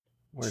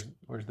Where's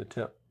the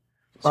tip?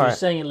 So All you're right.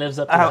 saying it lives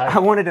up to the hype? I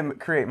wanted to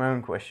create my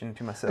own question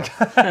to myself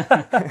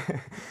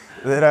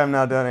that I'm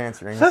now done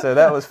answering. So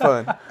that was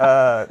fun.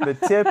 The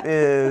tip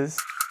is...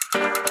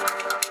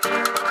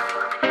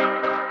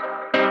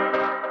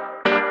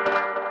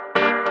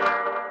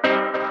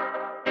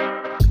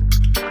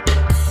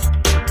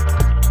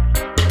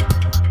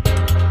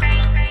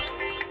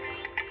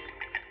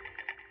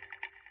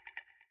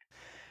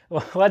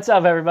 What's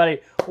up, everybody?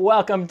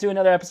 Welcome to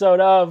another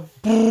episode of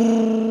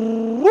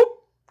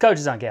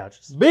Coaches on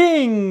Couches.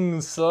 Being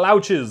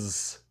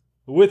slouches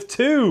with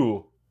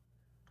two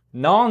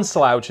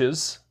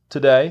non-slouches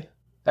today.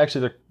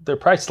 Actually, they're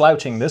probably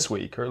slouching this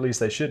week, or at least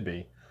they should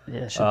be.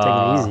 Yeah, should take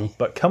it easy.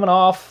 But coming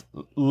off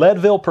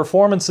Leadville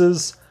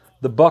performances,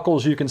 the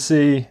buckles you can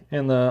see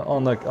on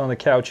the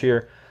couch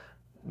here.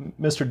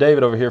 Mr.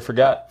 David over here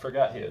forgot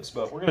his,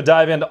 but we're going to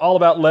dive into all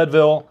about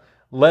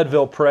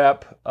Leadville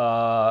prep,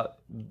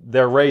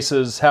 their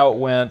races, how it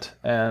went,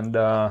 and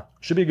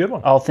should be a good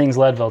one. All things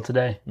Leadville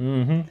today.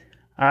 Mm-hmm.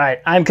 All right,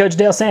 I'm Coach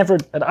Dale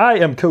Sanford. And I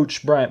am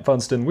Coach Bryant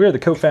Funston. We're the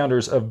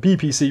co-founders of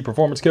BPC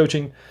Performance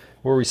Coaching,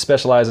 where we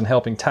specialize in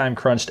helping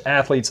time-crunched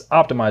athletes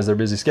optimize their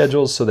busy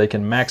schedules so they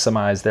can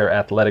maximize their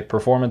athletic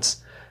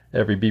performance.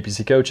 Every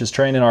BPC coach is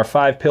trained in our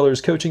 5 pillars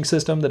coaching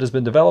system that has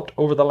been developed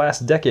over the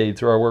last decade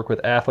through our work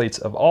with athletes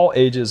of all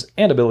ages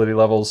and ability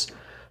levels,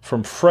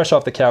 from fresh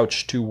off the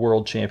couch to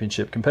world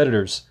championship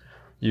competitors.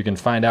 You can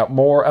find out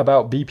more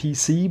about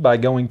BPC by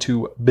going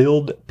to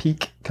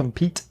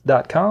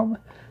buildpeakcompete.com,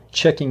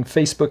 checking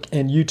Facebook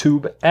and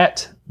YouTube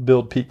at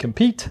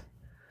buildpeakcompete,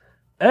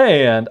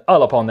 and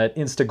all up on that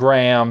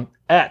Instagram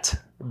at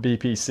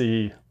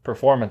BPC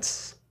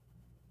Performance.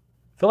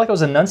 I feel like I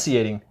was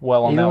enunciating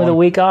well on Even that with one. a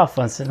week off,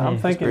 Winston. I'm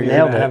thinking you're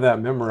nailed going to it. have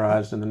that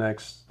memorized in the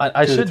next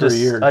I 2 should to 3 just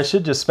years. I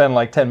should just spend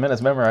like 10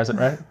 minutes memorizing,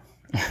 right?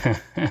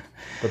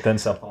 But then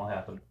something will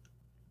happen.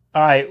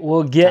 All right,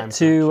 we'll get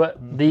to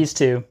these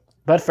two.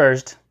 But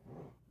first,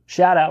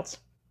 shout-outs.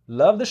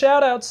 Love the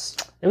shout-outs.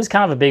 It was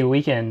kind of a big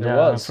weekend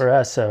for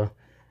us. So,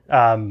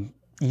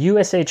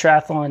 USA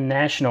Triathlon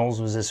Nationals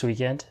was this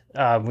weekend.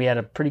 We had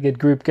a pretty good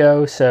group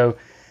go. So,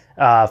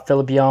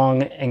 Philip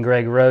Young and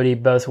Greg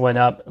Rohde both went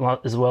up,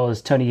 as well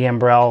as Tony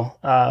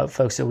Gambrell,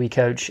 folks that we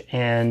coach,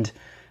 and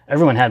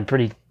everyone had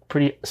pretty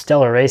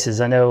stellar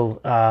races. I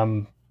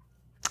know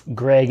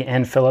Greg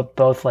and Philip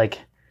both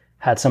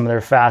had some of their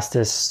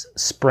fastest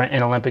sprint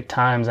and Olympic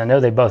times. I know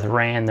they both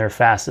ran their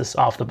fastest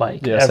off the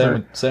bike. Yeah,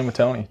 ever. same with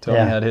Tony. Tony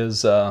had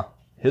his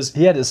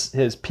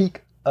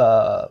peak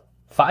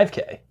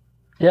 5K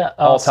Yeah,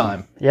 all awesome.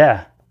 time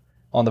Yeah,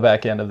 on the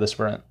back end of the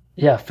sprint.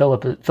 yeah.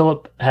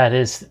 Philip had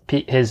his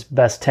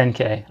best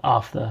 10K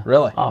off the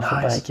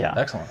Nice. bike. Yeah,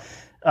 Excellent.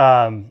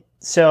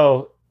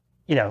 So,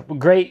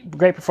 great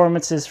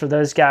performances for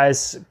those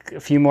guys. A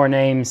few more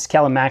names.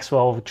 Callum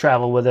Maxwell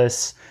traveled with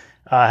us.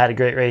 Had a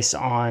great race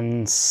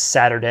on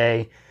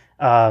Saturday.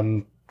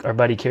 Our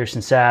buddy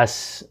Kirsten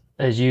Sass,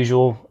 as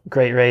usual,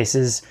 great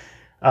races.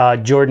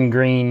 Jordan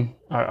Green,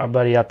 our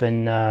buddy up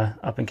in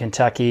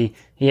Kentucky,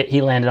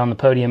 he landed on the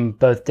podium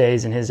both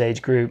days in his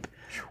age group.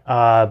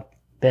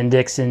 Ben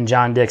Dixon,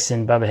 John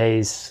Dixon, Bubba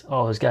Hayes,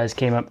 all those guys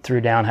came up, threw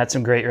down, had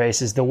some great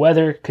races. The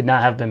weather could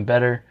not have been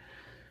better.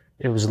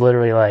 It was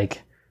literally I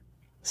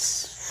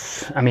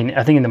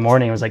think in the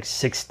morning it was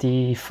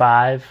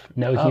 65,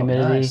 no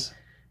humidity. Nice.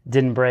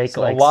 Didn't break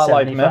So a lot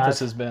 75. like Memphis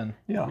has been.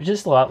 Yeah.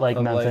 Just a lot like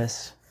Of late.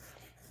 Memphis.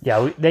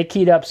 Yeah, they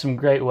keyed up some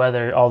great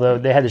weather, although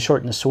they had to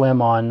shorten the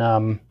swim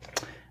on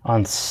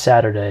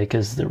Saturday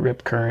because the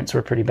rip currents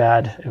were pretty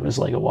bad. It was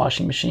like a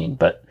washing machine.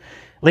 But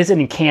at least they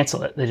didn't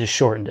cancel it. They just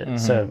shortened it.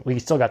 So we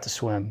still got to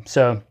swim.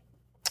 So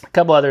a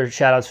couple other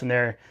shout-outs from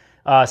there.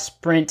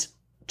 Sprint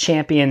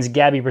champions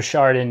Gabby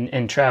Richard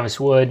and Travis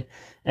Wood,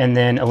 and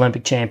then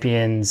Olympic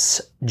champions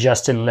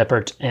Justin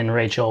Lippert and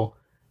Rachel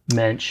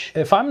Mensch.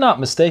 If I'm not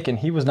mistaken,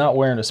 he was not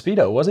wearing a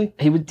Speedo, was he?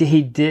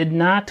 He did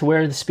not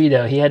wear the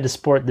Speedo. He had to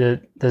sport the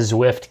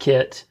Zwift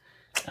kit.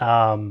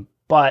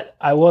 But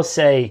I will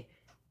say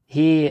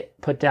he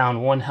put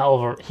down one hell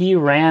of a... He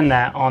ran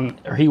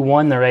he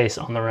won the race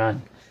on the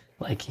run.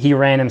 He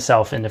ran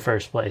himself into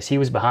first place. He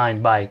was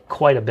behind by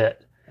quite a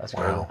bit. That's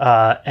great.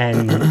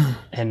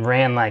 And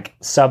ran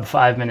sub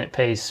 5-minute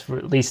pace for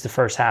at least the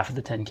first half of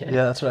the 10K.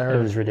 Yeah, that's what I It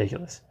heard. was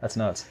ridiculous. That's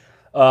nuts.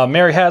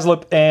 Mary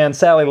Haslip and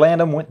Sally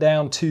Landham went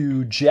down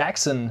to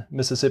Jackson,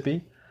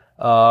 Mississippi,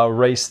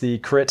 raced the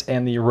crit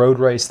and the road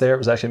race there. It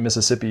was actually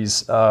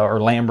Mississippi's or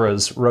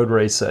Lambra's road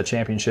race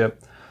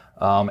championship.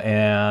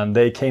 And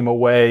they came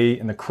away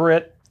in the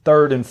crit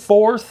 3rd and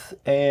 4th,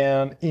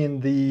 and in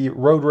the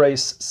road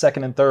race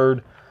 2nd and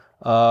 3rd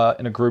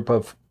in a group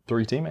of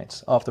 3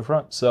 teammates off the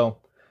front. So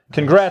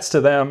congrats to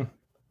them.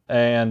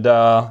 And,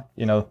 the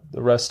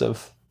rest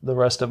of we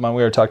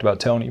already talked about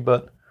Tony,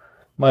 but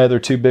my other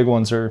 2 big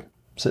ones are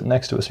sitting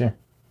next to us here.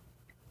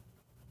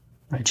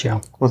 Right,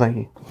 Joe. Well, thank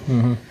you.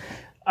 All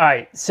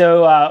right,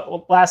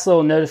 so last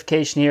little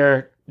notification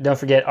here. Don't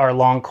forget our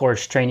long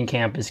course training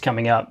camp is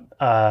coming up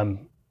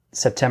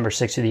September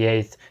 6th through the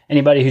 8th.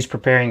 Anybody who's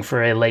preparing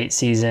for a late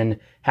season,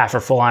 half or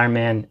full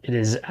Ironman, it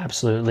is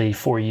absolutely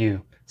for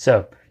you.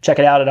 So check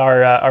it out at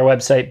our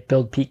website,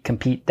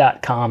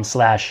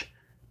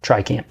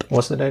 buildpeakcompete.com/tricamp.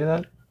 What's the date of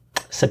that?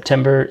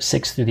 September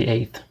 6th through the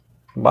 8th.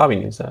 Bobby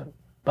needs that.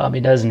 Bobby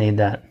does need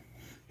that.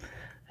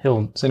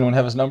 Does anyone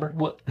have his number?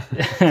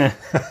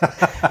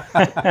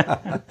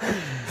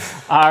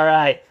 All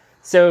right.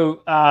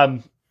 So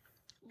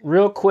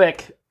real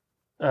quick,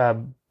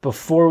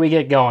 before we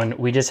get going,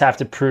 we just have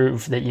to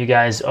prove that you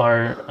guys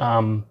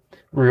are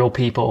real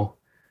people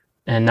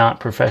and not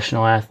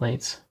professional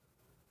athletes.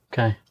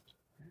 Okay.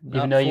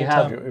 Even though you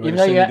have, even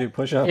though you do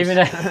push-ups. even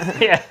though,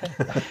 yeah.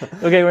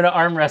 Okay, we're gonna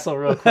arm wrestle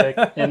real quick,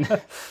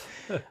 and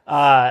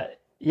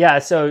yeah.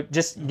 So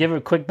just give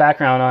a quick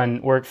background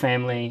on work,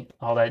 family,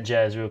 all that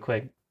jazz, real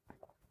quick.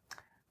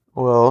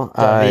 Well,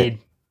 David.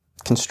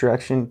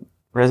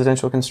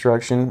 residential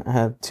construction. I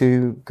have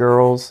 2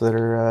 girls that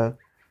are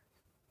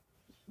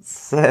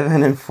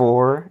 7 and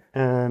 4,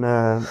 and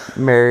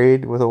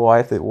married with a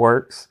wife that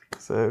works.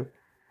 So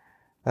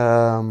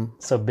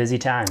So busy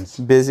times.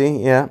 busy,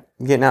 yeah.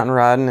 Getting out and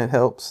riding, it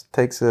helps.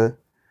 Takes a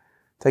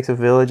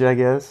village, I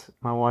guess.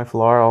 My wife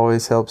Laura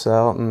always helps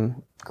out,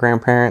 and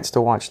grandparents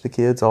to watch the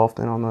kids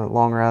often on the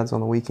long rides on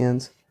the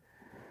weekends.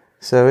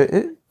 So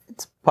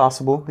it's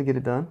possible to get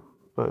it done,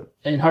 but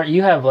And Hart,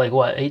 you have like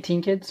what,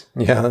 18 kids?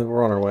 Yeah,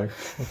 we're on our way.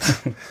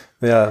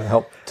 Yeah,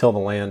 help till the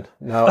land.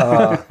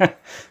 No,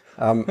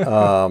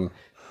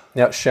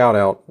 yeah. Shout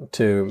out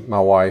to my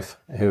wife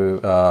who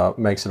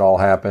makes it all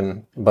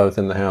happen, both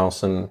in the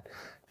house and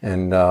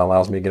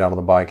allows me to get out on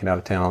the bike and out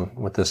of town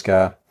with this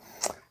guy.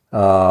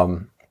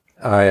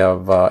 I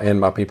have and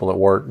my people at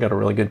work got a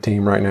really good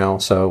team right now,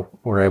 so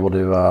we're able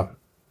to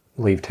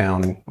leave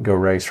town and go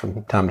race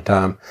from time to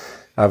time.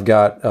 I've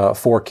got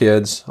 4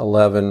 kids,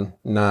 11,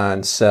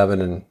 9,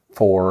 7, and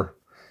 4,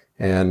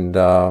 and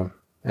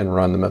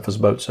run the Memphis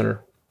Boat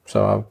Center.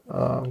 So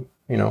I've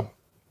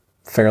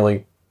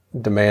fairly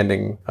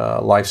demanding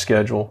life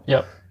schedule.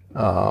 Yep.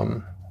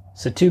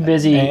 So too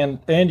busy.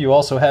 And you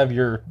also have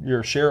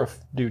your sheriff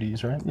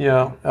duties, right?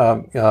 Yeah,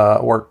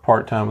 work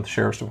part-time with the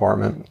Sheriff's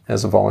Department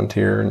as a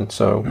volunteer, and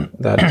so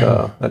that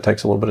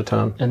takes a little bit of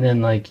time. And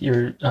then like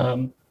your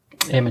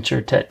amateur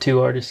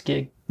tattoo artist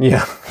gig.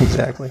 Yeah,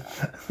 exactly.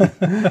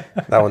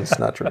 That one's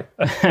not true.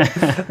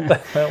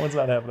 That one's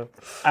not happening.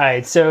 All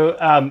right.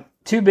 So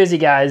 2 busy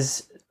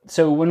guys.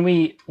 So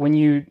when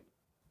you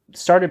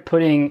started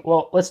putting,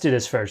 well, let's do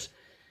this first.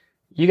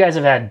 You guys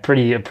have had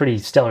a pretty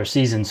stellar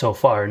season so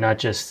far. It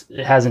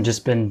hasn't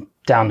just been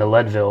down to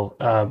Leadville.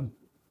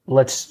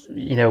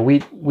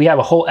 We have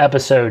a whole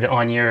episode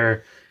on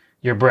your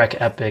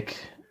Breck Epic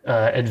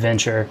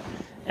adventure,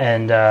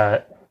 and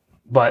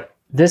but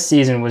this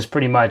season was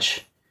pretty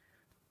much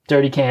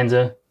Dirty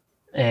Kansas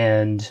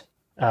and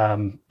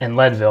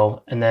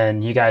Leadville, and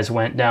then you guys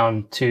went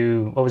down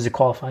to, what was the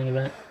qualifying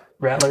event?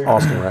 Rattler.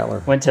 Austin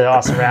Rattler. Went to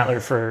Austin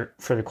Rattler for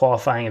the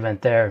qualifying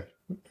event there.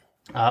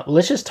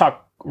 Let's just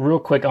talk real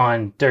quick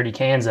on Dirty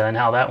Kansas and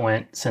how that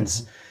went,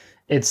 since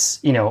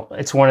it's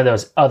one of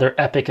those other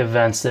epic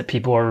events that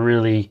people are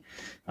really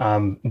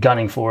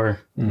gunning for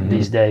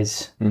these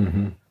days.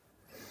 Mm-hmm.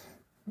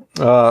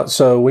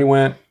 So we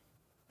went,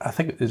 I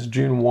think it was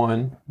June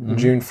 1. Mm-hmm.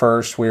 June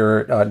 1st, we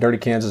were at Dirty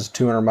Kansas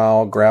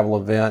 200-mile gravel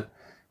event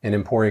in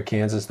Emporia,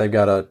 Kansas. They've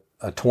got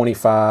a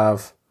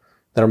 25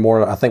 that are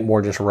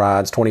more just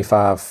rides,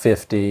 25,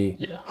 50,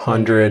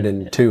 100,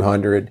 and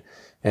 200.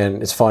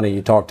 And it's funny,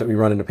 you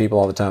run into people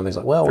all the time. They're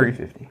like, well,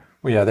 350.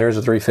 Yeah, there's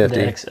a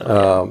 350.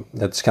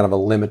 That's kind of a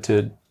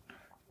limited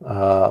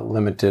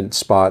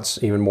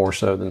spots, even more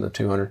so than the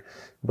 200.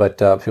 But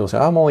people say,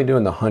 I'm only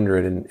doing the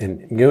 100,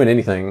 and doing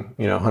anything,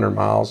 100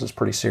 miles is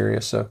pretty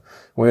serious. So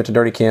we went to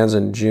Dirty Kansas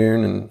in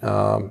June, and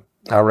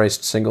I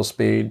raced single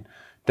speed.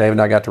 Dave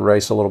and I got to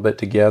race a little bit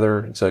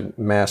together. It's a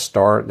mass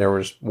start. There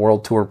was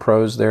World Tour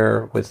pros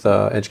there with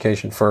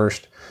Education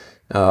First.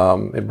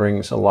 It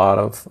brings a lot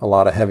of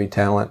heavy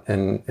talent,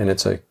 and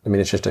it's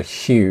just a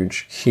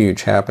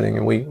huge happening,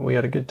 and we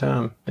had a good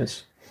time.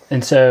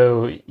 And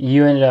so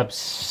you ended up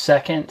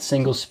second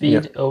single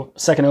speed,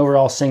 second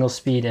overall single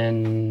speed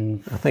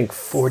in, I think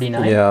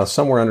 49. Yeah,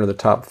 somewhere under the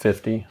top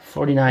 50.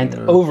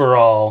 49th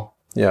overall.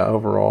 Yeah,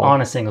 overall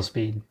on a single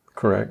speed.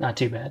 Correct. Not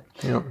too bad.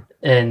 Yeah.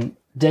 And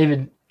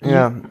David, you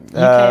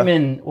came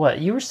in what?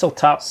 You were still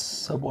top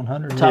sub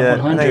 100. Top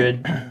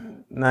 100.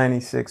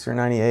 96 or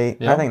 98.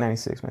 Yeah. I think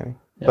 96 maybe.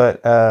 Yeah.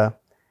 But I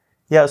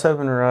was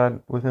hoping to ride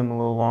with him a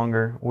little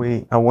longer.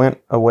 I went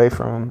away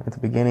from him at the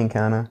beginning,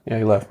 kind of. Yeah,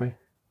 he left me.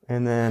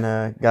 And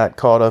then got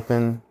caught up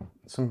in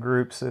some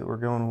groups that were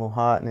going a little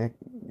hot, and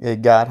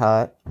it got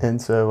hot.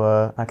 And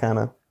so I kind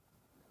of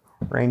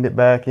reined it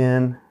back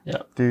in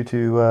due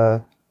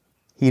to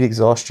heat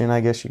exhaustion,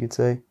 I guess you could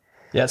say.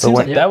 Yeah, it seems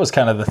like that was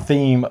kind of the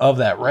theme of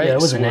that race. Yeah,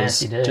 it was a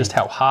nasty day. Just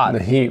how hot.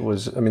 The heat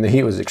was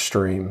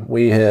extreme.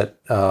 We hit,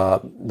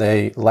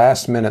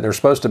 last minute, they're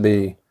supposed to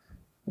be,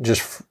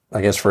 just,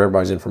 I guess for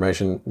everybody's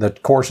information, the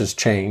course has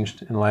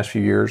changed in the last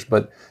few years,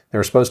 but there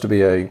was supposed to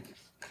be a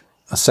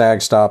a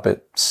sag stop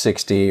at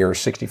 60 or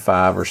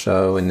 65 or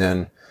so, and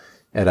then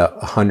at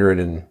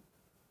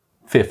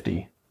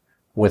 150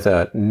 with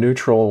a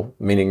neutral,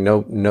 meaning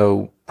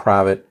no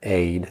private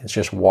aid. It's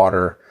just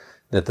water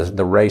that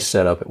the race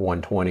set up at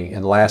 120.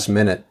 And last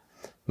minute,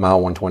 mile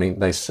 120,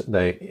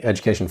 they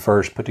Education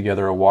First put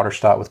together a water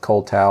stop with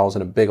cold towels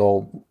and a big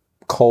old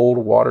cold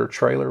water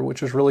trailer,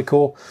 which was really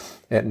cool,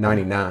 at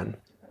 99.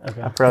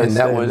 Okay. I probably And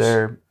that stayed was-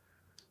 there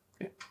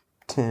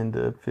 10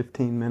 to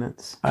 15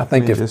 minutes. I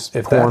think mean, if just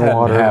that pouring hadn't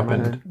water on my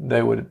happened, head.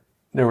 there would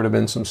have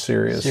been some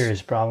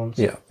serious problems.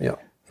 Yeah.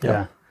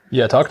 Yeah.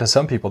 Yeah, talking to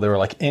some people, they were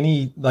like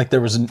there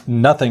was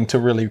nothing to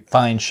really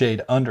find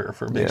shade under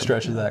for big Yeah.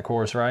 stretches of that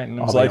course, right? And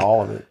it was I mean, like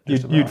all of it.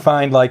 just you'd about.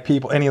 find like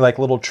people, any like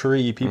little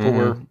tree, people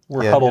were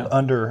Yeah. huddled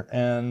under,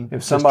 and If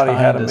just somebody trying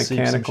had a to seek some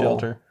mechanical,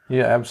 shelter.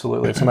 yeah,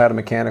 absolutely. If somebody had a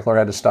mechanical or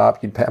had to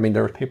stop,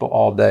 there were people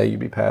all day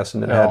you'd be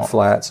passing that had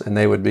flats, and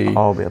they would be,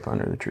 All be up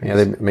under the trees.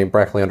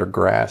 practically under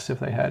grass if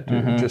they had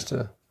to, just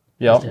to.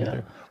 Yep.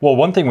 Yeah. Well,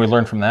 one thing we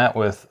learned from that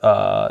with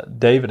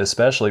David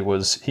especially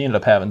was he ended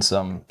up having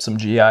some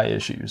GI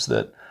issues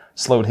that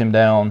slowed him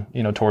down,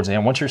 towards the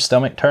end. Once your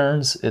stomach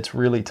turns, it's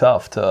really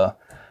tough to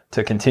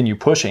continue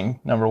pushing,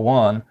 number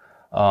one.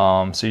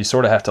 So you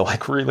sort of have to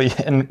like really,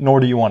 and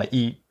nor do you want to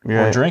eat or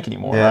Right. drink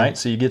anymore, Yeah. right?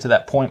 So you get to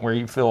that point where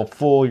you feel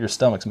full, your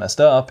stomach's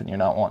messed up, and you're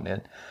not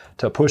wanting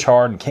to push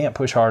hard and can't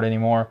push hard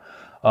anymore.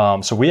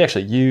 So we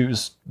actually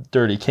used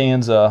Dirty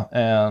Kansas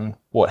and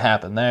what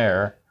happened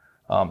there.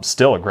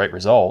 Still a great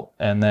result,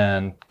 and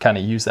then kind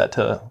of use that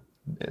to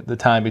the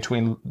time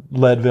between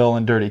Leadville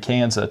and Dirty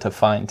Kansas to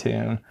fine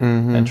tune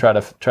and try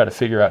to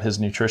figure out his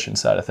nutrition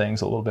side of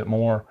things a little bit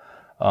more.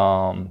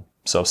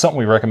 So something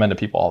we recommend to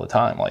people all the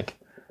time. Like,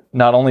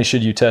 not only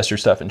should you test your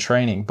stuff in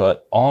training,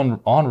 but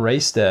on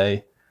race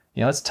day,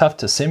 it's tough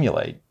to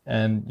simulate,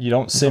 and you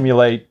don't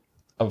simulate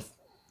a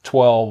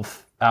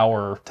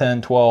 12-hour,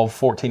 10, 12,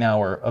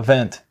 14-hour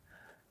event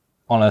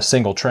on a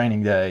single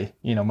training day,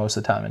 most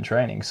of the time in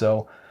training.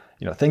 So,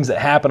 things that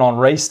happen on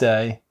race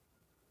day,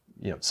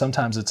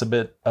 sometimes it's a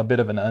bit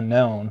of an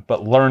unknown,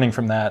 but learning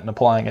from that and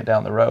applying it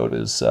down the road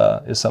is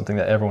something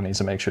that everyone needs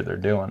to make sure they're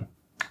doing.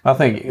 I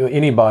think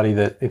anybody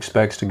that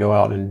expects to go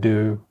out and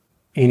do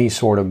any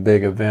sort of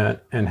big event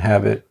and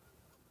have it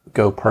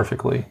go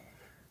perfectly,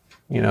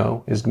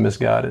 is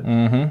misguided.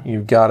 Mm-hmm.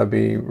 You've got to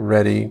be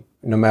ready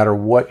no matter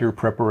what your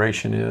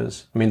preparation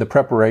is. I mean, the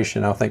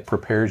preparation, I think,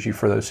 prepares you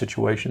for those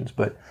situations,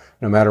 but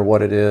no matter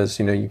what it is,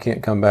 you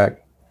can't come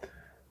back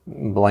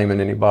blaming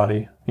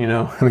anybody. I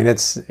mean,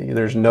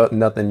 there's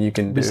nothing you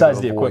can do Besides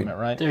to the avoid. equipment,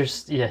 right?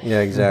 Yeah,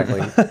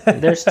 exactly.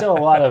 There's still a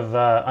lot of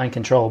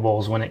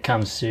uncontrollables when it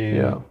comes to,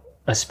 Yeah.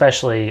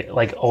 especially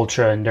like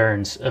ultra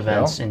endurance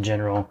events in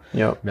general.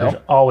 Yep. There's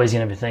always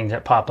going to be things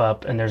that pop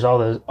up, and there's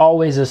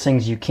always those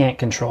things you can't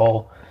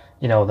control.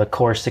 The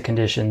course, the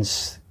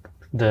conditions,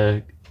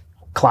 the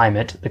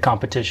climate, the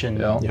competition.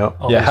 Yep.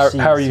 Yeah, how are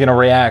overseas. you going to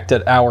react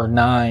at hour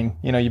 9?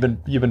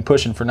 You've been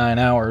pushing for 9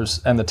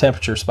 hours, and the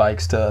temperature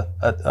spikes to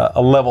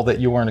a level that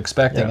you weren't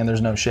expecting, and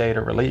there's no shade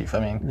or relief. I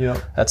mean, Yep.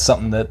 that's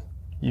something that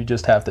you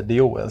just have to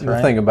deal with, The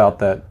right? thing about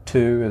that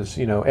too is,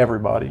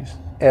 everybody's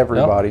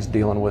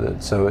dealing with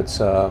it. So it's,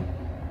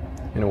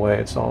 in a way,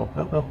 it's all.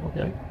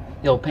 Okay.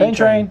 The old Pain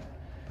train.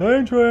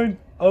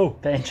 Oh,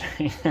 Pain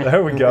train.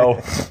 there we go.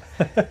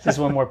 Just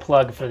one more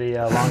plug for the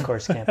long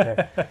course camp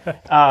there.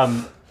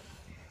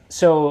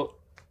 So,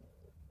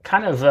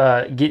 kind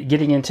of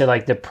getting into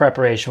like the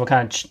preparation, we'll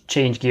kind of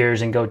change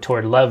gears and go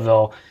toward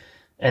Leadville,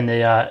 and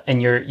the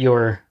and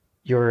your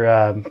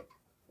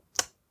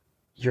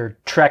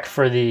trek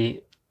for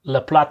the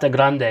La Plata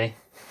Grande.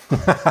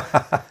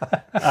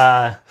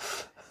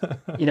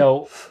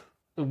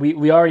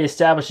 We already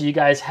established that you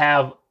guys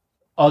have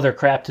other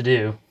crap to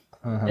do.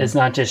 It's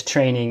not just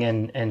training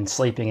and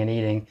sleeping and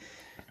eating.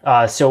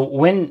 So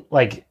when,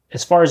 like,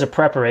 as far as a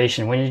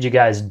preparation, when did you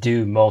guys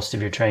do most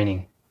of your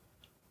training?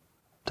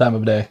 Time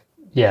of day.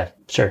 Yeah,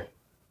 sure.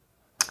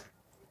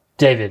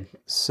 David.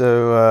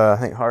 So I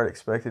think Hart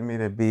expected me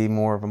to be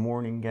more of a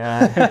morning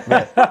guy.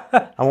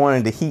 But I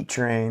wanted to heat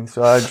train,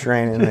 so I'd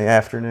train in the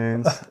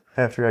afternoons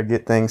after I'd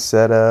get things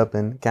set up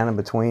and kind of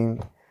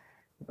between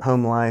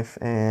home life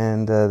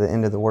and the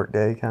end of the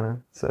workday, kind of.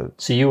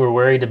 So you were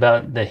worried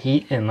about the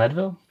heat in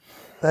Leadville?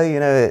 Well,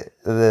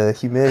 the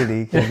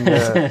humidity can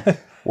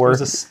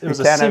work. It was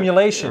a kind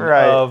simulation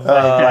right, of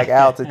like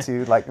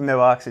altitude, like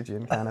no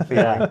oxygen kind of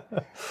feeling.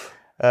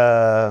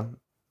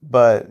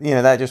 But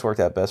that just worked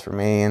out best for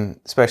me, and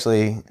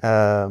especially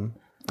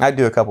I'd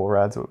do a couple of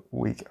rides a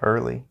week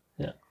early.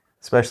 Yeah.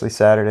 Especially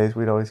Saturdays,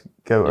 we'd always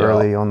go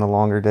early on the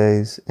longer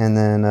days, and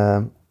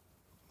then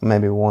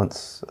maybe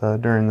once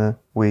during the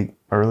week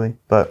early.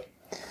 But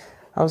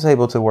I was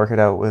able to work it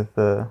out with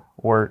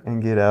work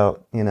and get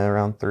out,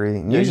 around 3.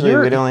 And usually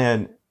we'd only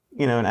had,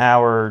 an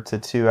hour to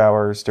 2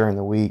 hours during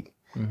the week,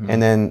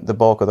 and then the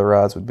bulk of the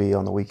rides would be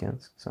on the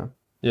weekends. So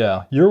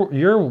yeah,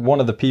 you're one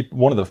of the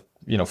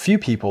few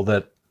people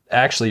that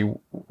actually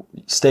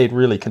stayed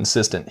really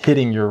consistent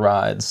hitting your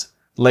rides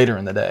later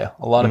in the day.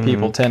 A lot of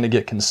people tend to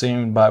get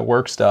consumed by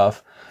work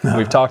stuff.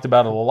 We've talked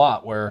about it a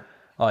lot where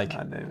Like,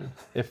 Not David.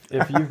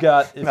 if you've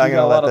got if Not you've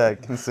got gonna a lot let of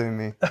that consume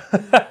me.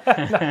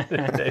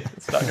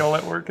 It's not gonna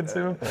let work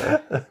consume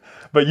him.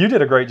 But you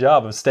did a great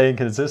job of staying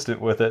consistent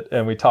with it,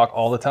 and we talk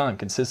all the time.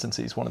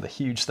 Consistency is one of the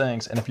huge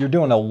things, and if you're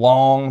doing a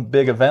long,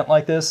 big event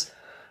like this,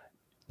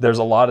 there's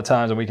a lot of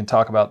times, and we can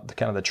talk about the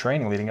kind of the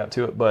training leading up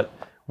to it, but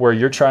where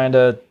you're trying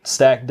to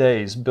stack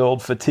days,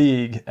 build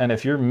fatigue, and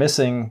if you're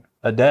missing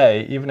a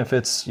day, even if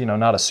it's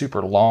not a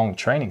super long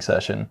training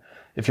session,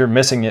 if you're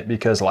missing it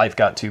because life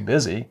got too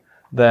busy,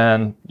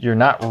 then you're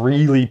not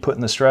really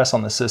putting the stress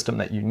on the system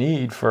that you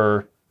need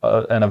for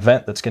an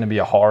event that's going to be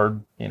a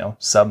hard,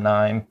 sub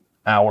 9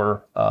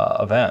 hour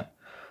event.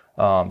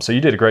 So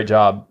you did a great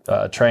job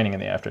training in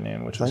the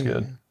afternoon, which was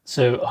good.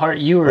 So Hart,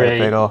 you were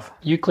Paid off.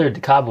 you cleared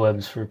the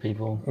cobwebs for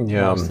people.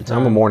 Yeah, most of the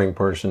I'm a time. morning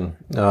person.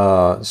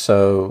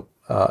 So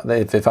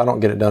if I don't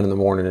get it done in the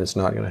morning, it's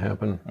not going to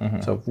happen.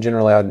 So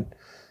generally,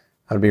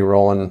 I'd be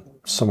rolling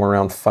somewhere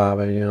around 5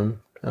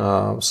 a.m.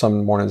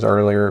 Some mornings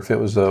earlier. If it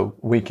was a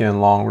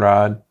weekend long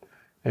ride,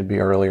 it'd be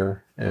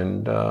earlier,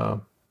 and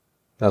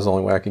that's the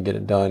only way I could get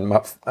it done.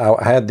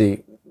 I had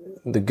the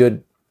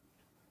good.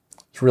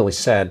 It's a really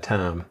sad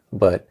time,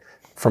 but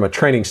from a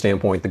training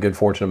standpoint, the good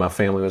fortune of my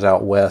family was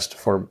out west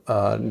for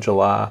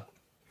July,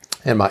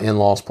 in my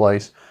in-laws'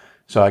 place.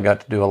 So I got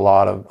to do a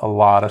lot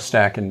of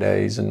stacking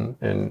days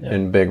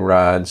and big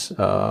rides, in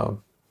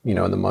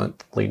the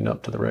month leading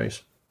up to the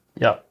race.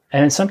 Yep.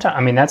 And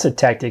sometimes, that's a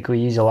tactic we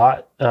use a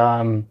lot,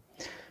 kind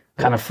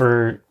of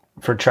for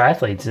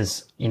triathletes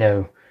is,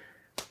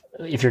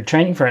 if you're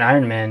training for an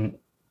Ironman,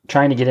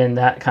 trying to get in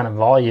that kind of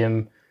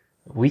volume,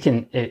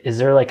 is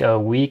there like a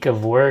week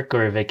of work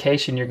or a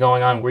vacation you're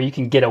going on where you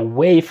can get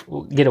away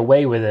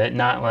with it?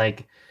 Not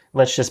like,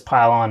 let's just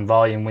pile on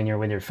volume when you're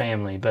with your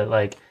family, but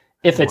like,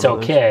 if it's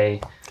okay,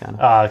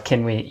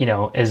 can we,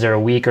 is there a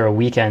week or a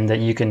weekend that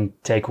you can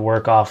take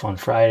work off on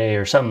Friday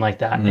or something like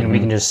that? And we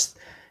can just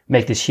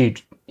make this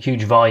huge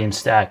volume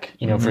stack,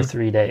 for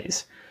 3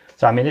 days.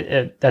 So,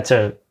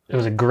 it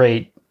was a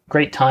great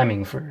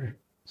timing for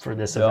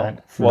this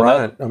event.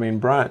 Well,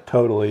 Bryant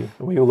totally.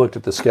 We looked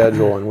at the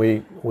schedule and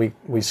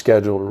we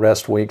scheduled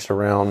rest weeks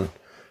around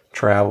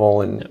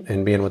travel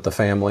and being with the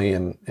family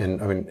and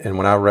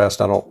when I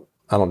rest, I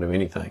don't do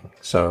anything.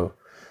 So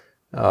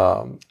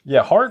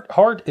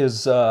Hart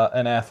is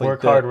an athlete.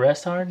 Work hard,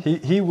 rest hard.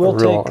 He will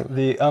take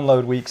the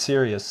unload week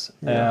serious,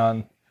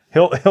 and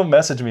he'll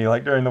message me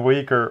like during the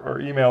week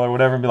or email or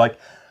whatever and be like,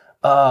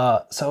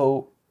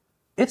 so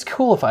it's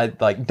cool if I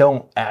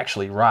don't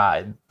actually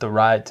ride the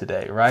ride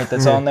today, right?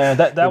 That's on there.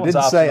 That was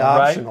didn't optional, say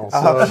right? optional. So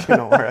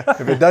Optional, right?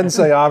 if it doesn't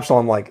say optional,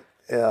 I'm like,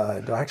 do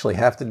I actually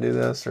have to do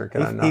this or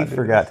can I not? He do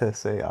forgot to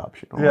say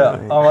optional. Yeah. I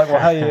think. I'm like,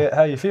 well,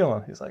 how you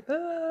feeling? He's like,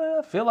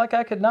 I feel like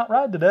I could not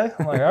ride today.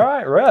 I'm like, all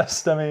right,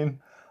 rest.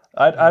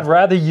 I'd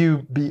rather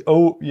you be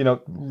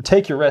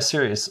take your rest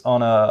serious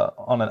on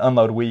an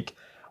unload week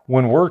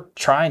when we're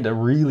trying to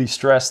really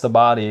stress the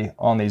body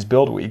on these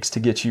build weeks to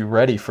get you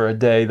ready for a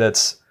day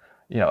that's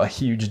a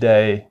huge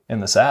day in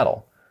the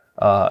saddle.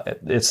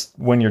 It's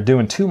when you're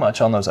doing too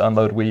much on those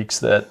unload weeks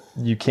that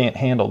you can't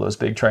handle those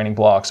big training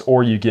blocks,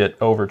 or you get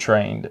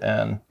overtrained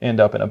and end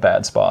up in a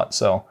bad spot.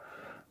 So,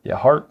 yeah,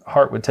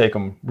 Hart would take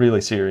them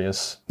really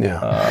serious.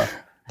 Yeah.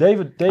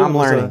 David. I'm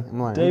was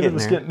learning. David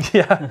was getting.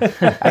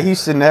 Yeah. I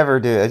used to never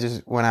do it. I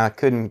just when I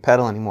couldn't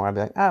pedal anymore, I'd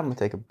be like, I'm gonna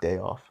take a day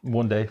off.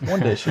 One day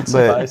should But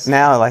suffice.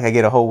 now, I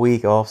get a whole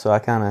week off, so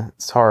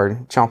it's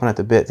hard chomping at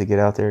the bit to get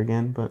out there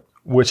again. But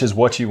Which is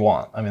what you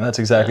want. That's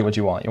exactly what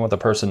you want. You want the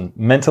person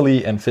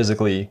mentally and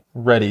physically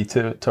ready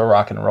to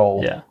rock and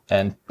roll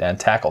and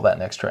tackle that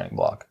next training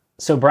block.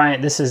 So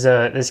Bryant, this is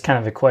kind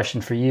of a question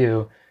for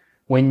you.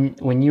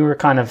 When you were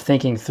kind of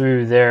thinking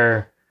through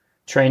their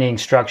training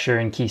structure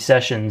and key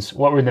sessions,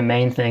 what were the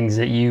main things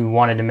that you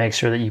wanted to make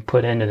sure that you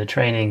put into the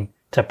training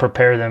to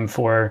prepare them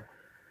for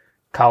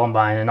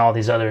Columbine and all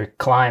these other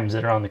climbs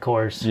that are on the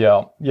course?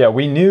 Yeah.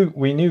 We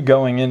knew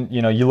going in.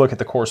 You look at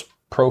the course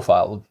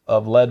profile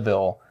of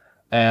Leadville,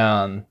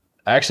 and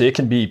actually it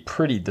can be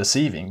pretty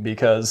deceiving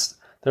because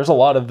there's a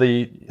lot of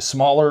the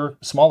smaller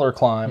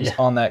climbs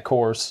on that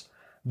course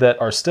that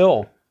are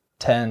still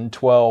 10,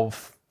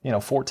 12,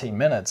 14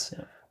 minutes.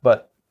 Yeah.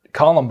 But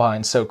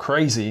Columbine's so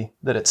crazy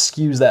that it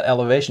skews that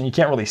elevation. You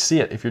can't really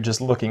see it if you're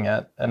just looking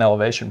at an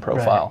elevation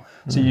profile.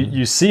 Right. So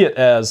you see it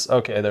as,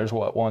 okay, there's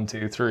 1,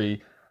 2,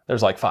 3,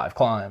 there's like 5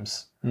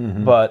 climbs.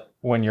 Mm-hmm. But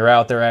when you're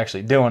out there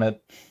actually doing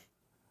it,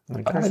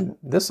 I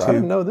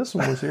didn't know this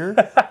one was here.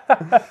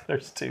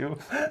 There's 2.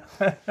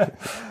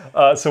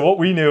 So what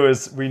we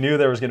knew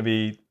there was going to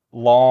be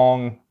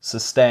long,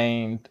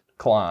 sustained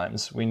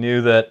climbs. We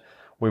knew that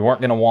we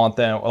weren't going to want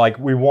them,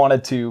 we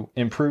wanted to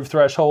improve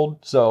threshold.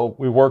 So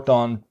we worked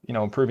on,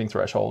 improving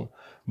threshold.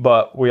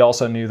 But we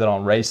also knew that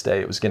on race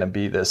day, it was going to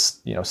be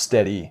this,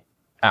 steady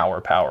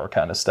hour power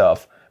kind of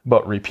stuff,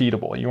 but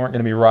repeatable. You weren't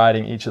going to be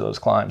riding each of those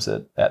climbs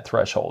at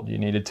threshold. You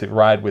needed to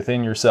ride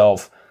within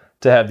yourself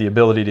to have the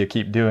ability to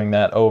keep doing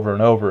that over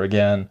and over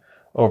again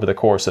over the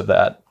course of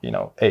that,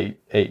 8,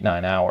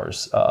 9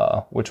 hours,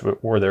 which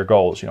were their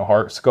goals.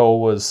 Hart's goal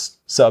was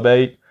sub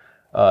 8.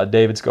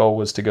 David's goal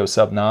was to go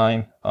sub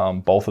 9.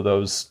 Both of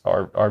those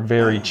are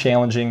very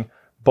challenging.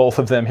 Both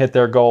of them hit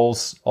their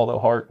goals, although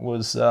Hart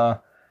was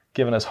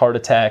giving us heart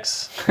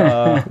attacks.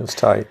 It was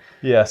tight.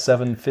 Yeah,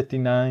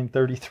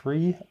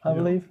 7:59:33, I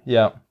believe.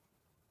 Yeah.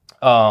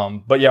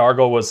 But yeah, our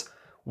goal was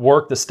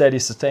work the steady,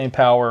 sustained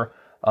power,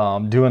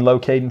 doing low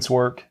cadence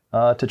work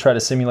to try to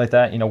simulate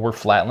that. We're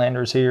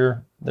flatlanders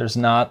here. There's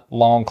not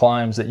long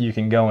climbs that you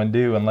can go and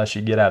do unless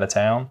you get out of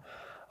town.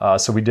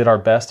 So we did our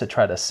best to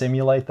try to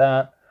simulate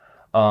that.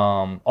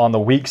 On the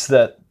weeks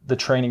that the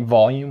training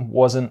volume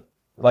wasn't,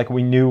 like,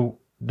 we knew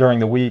during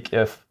the week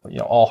if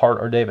all Hart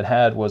or David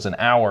had was an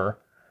hour,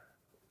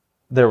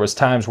 there was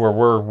times where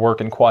we're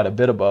working quite a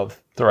bit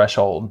above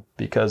threshold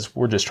because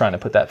we're just trying to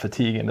put that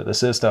fatigue into the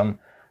system,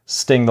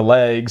 sting the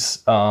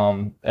legs,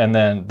 and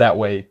then that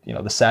way,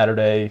 the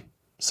Saturday,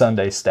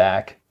 Sunday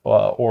stack,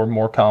 or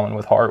more common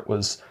with Hart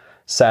was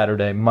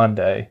Saturday,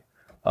 Monday,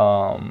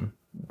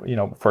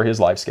 for his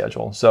life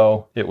schedule.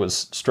 So it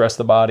was stress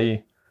the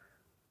body,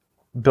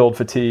 build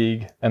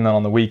fatigue, and then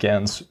on the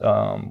weekends,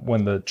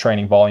 when the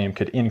training volume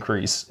could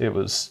increase, it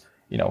was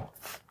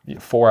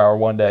 4 hour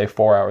one day,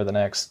 4 hour the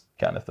next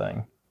kind of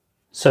thing.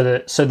 So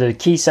the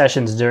key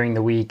sessions during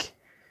the week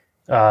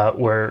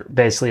were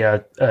basically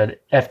a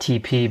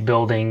FTP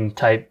building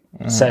type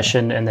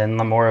session, and then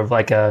more of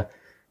like a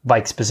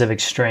bike specific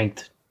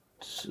strength,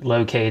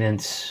 low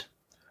cadence.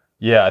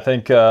 Yeah, I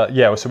think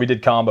so we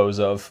did combos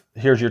of,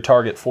 here's your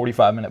target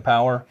 45-minute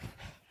power.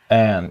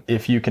 And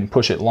if you can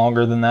push it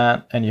longer than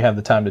that and you have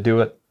the time to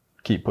do it,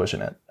 keep pushing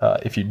it.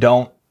 If you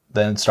don't,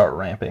 then start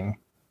ramping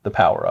the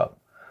power up.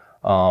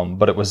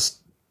 But it was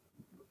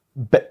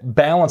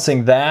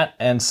balancing that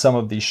and some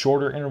of these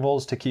shorter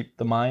intervals to keep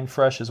the mind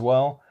fresh as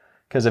well.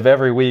 Because if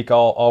every week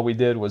all we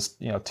did was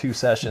 2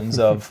 sessions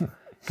of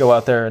go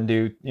out there and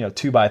do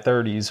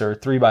 2x30s or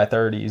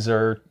 3x30s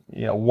or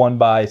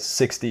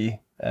 1x60,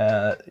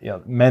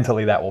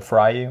 mentally that will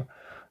fry you.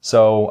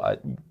 So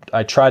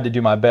I tried to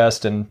do my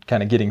best and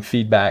kind of getting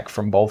feedback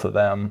from both of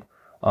them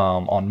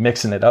on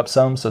mixing it up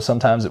some. So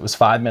sometimes it was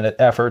 5-minute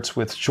efforts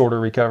with shorter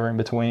recovery in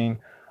between.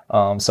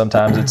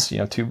 Sometimes it's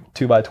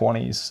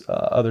 2x20s.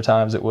 Other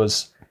times it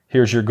was,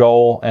 here's your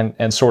goal,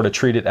 and sort of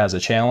treat it as a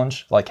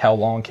challenge. Like, how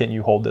long can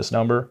you hold this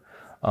number?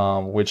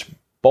 Which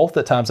both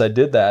the times I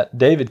did that,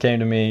 David came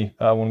to me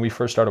when we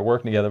first started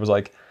working together, was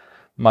like,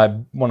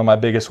 one of my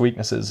biggest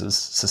weaknesses is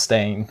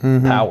sustained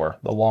power,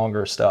 the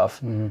longer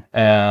stuff.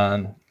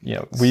 And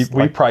we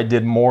probably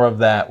did more of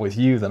that with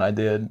you than I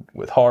did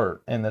with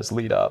Hart in this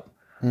lead up.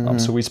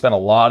 So we spent a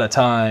lot of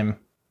time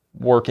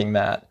working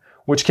that,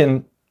 which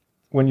can,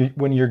 when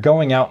you're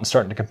going out and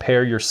starting to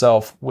compare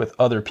yourself with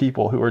other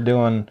people who are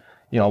doing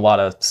a lot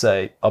of,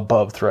 say,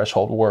 above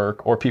threshold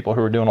work, or people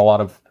who are doing a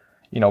lot of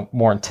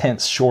more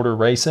intense, shorter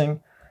racing,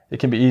 it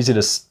can be easy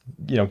to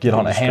get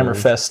on a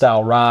Hammerfest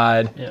style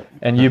ride. Yep.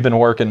 And you've been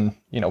working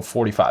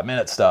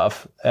 45-minute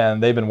stuff,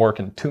 and they've been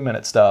working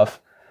 2-minute stuff.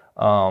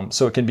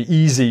 So it can be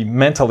easy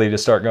mentally to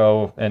start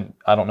and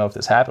I don't know if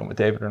this happened with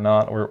David or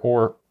not,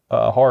 or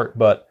Hart,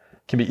 but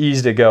it can be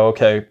easy to go,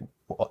 okay,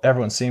 well,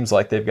 everyone seems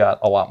like they've got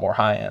a lot more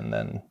high end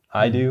than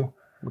I do.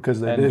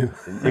 Because they do.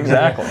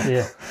 Exactly.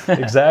 Yeah.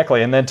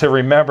 Exactly. And then to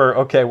remember,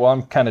 okay, well,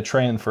 I'm kind of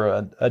training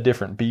for a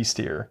different beast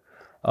here.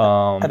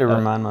 I had to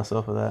remind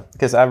myself of that,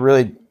 because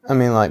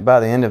by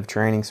the end of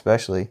training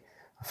especially,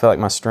 I felt like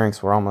my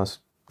strengths were almost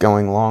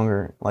going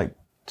longer, like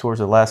towards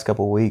the last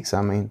couple of weeks.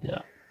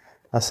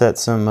 I set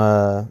some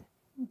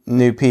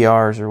new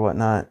PRs or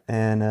whatnot,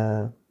 and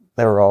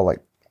they were all like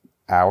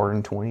hour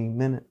and 20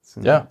 minutes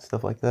and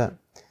stuff like that.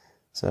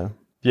 So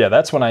yeah,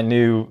 that's when I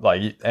knew,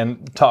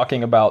 and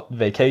talking about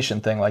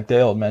vacation thing, like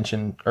Dale had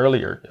mentioned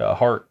earlier,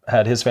 Hart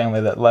had his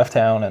family that left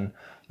town, and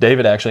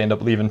David actually ended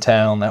up leaving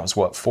town. That was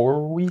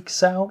 4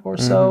 weeks out or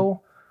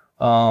so,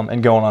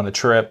 and going on a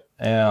trip.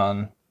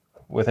 And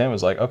with him, it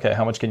was like, okay,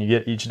 how much can you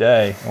get each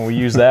day? And we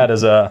use that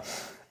as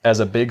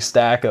a big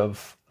stack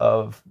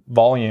of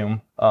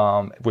volume,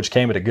 which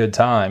came at a good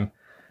time.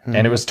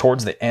 And it was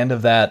towards the end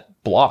of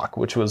that block,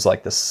 which was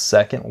like the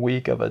second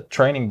week of a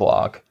training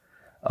block,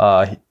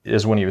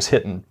 is when he was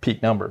hitting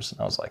peak numbers.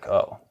 And I was like,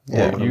 oh,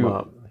 yeah,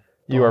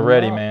 you are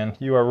ready, man.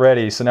 You are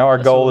ready. So now our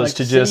goal is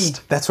to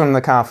just... That's when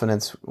the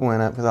confidence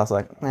went up, because I was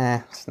like,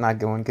 it's not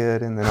going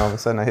good. And then all of a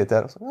sudden I hit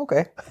that. I was like,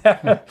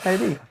 okay,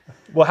 maybe.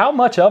 Well, how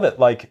much of it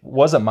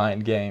was a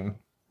mind game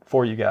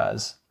for you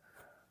guys?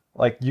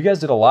 Like, you guys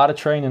did a lot of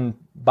training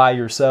by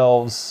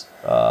yourselves.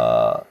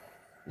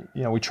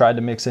 We tried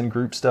to mix in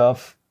group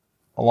stuff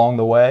along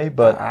the way,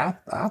 but I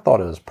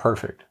thought it was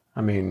perfect.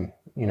 I mean,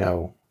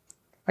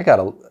 by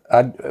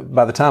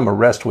the time a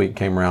rest week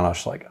came around, I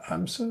was like,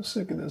 I'm so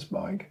sick of this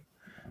bike.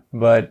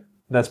 But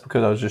that's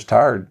because I was just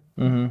tired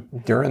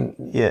during.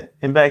 Yeah,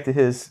 and back to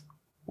his,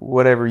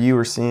 whatever you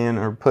were seeing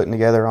or putting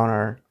together on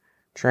our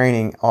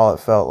training, all it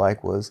felt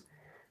like was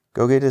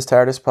go get as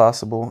tired as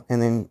possible,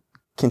 and then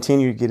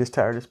continue to get as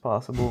tired as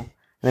possible.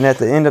 And then at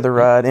the end of the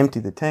ride, empty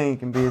the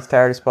tank and be as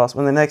tired as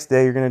possible. And the next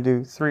day, you're going to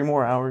do 3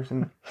 more hours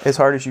and as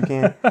hard as you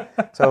can.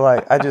 So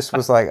I just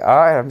was like, all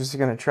right, I'm just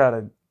going to try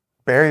to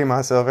bury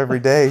myself every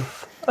day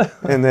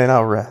and then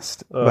I'll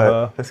rest.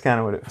 But that's kind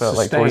of what it felt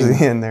like towards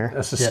the end there.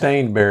 A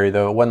sustained berry,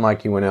 though. It wasn't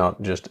like you went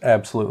out just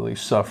absolutely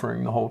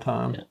suffering the whole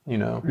time, you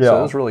know. Yeah. So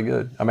it was really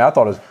good. I mean, I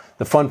thought it was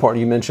the fun part.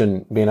 You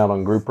mentioned being out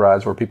on group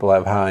rides where people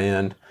have high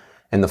end,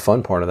 and the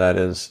fun part of that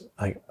is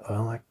like,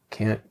 well, I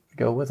can't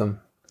go with them,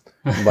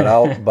 but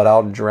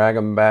I'll drag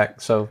them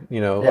back. So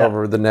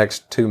over the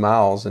next 2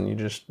 miles, and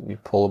you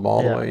pull them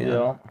all the way in.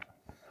 Yeah.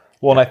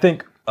 Well, and I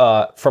think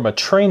from a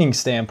training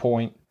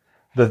standpoint,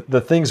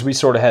 the things we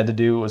sort of had to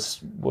do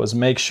was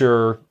make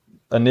sure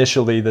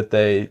initially that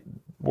they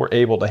were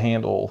able to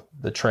handle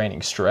the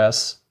training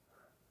stress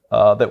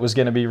that was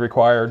going to be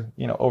required,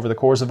 over the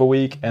course of a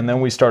week. And then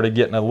we started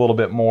getting a little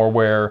bit more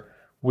where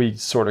we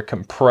sort of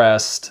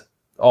compressed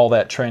all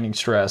that training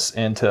stress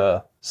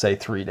into, say,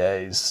 3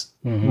 days,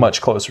 much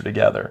closer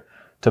together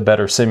to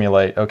better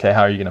simulate, okay,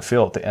 how are you going to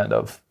feel at the end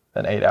of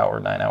an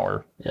 8-hour,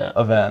 9-hour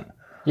event?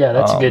 Yeah,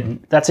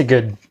 that's a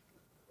good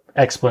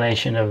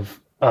explanation of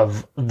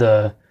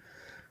the,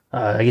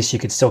 I guess you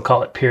could still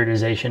call it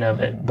periodization of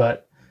it,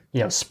 but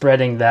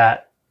spreading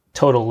that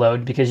total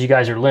load, because you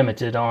guys are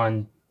limited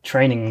on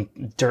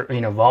training,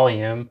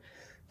 volume,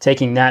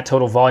 taking that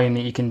total volume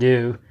that you can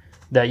do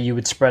that you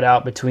would spread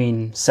out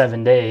between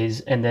 7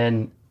 days, and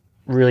then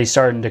really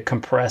starting to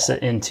compress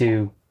it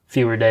into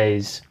fewer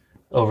days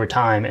over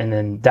time, and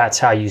then that's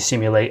how you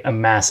simulate a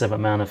massive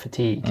amount of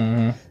fatigue.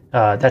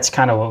 That's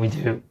kind of what we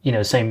do.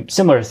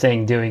 Similar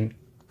thing doing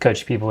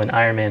coach people in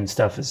Ironman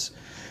stuff is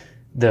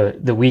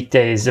the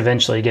weekdays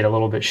eventually get a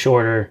little bit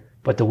shorter,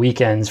 but the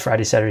weekends,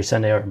 Friday, Saturday,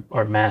 Sunday,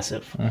 are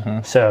massive.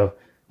 So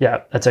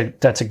yeah, that's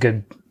a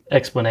good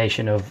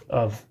explanation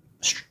of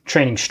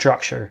training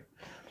structure.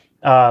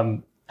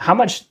 How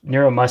much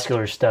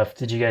neuromuscular stuff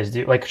did you guys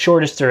do? Like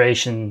shortest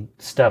duration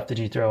stuff did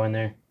you throw in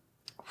there?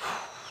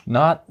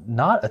 Not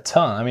a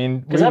ton. I mean,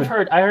 because I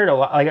heard a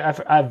lot. Like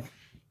I've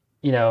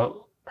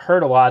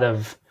heard a lot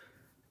of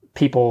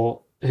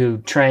people who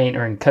train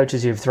or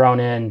coaches who've thrown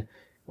in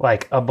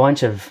like a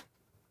bunch of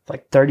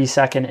like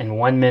 30-second and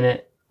 1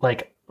 minute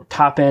like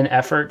top end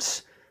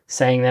efforts,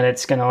 saying that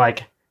it's gonna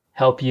like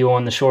help you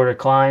on the shorter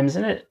climbs,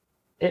 and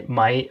it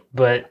might,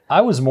 but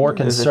I was more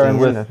concerned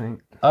with. I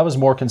think. I was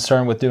more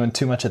concerned with doing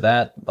too much of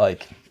that,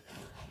 like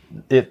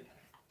it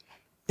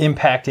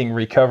impacting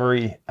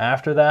recovery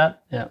after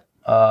that,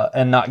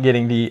 and not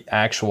getting the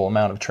actual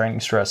amount of training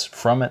stress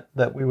from it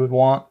that we would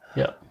want.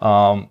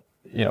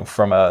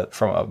 From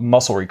a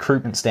muscle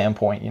recruitment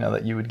standpoint,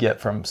 that you would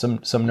get from some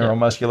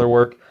neuromuscular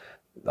work.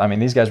 I mean,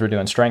 these guys were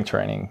doing strength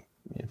training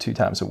 2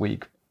 times a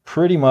week.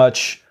 Pretty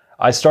much,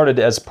 I started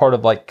as part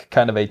of like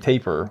kind of a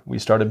taper. We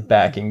started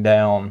backing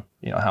down,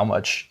 how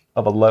much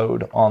of a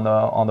load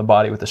on the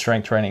body with the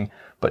strength training,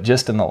 but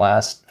just in the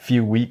last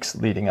few weeks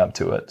leading up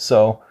to it.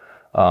 So,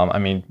 I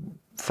mean,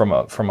 from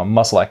a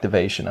muscle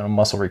activation and a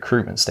muscle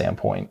recruitment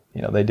standpoint,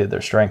 they did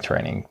their strength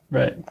training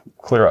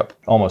clear up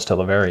almost till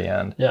the very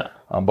end.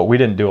 But we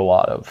didn't do a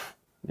lot of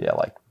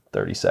like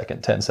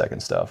 30-second, 10-second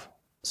stuff.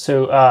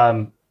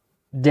 So,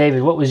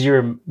 David, what was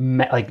your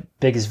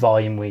biggest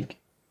volume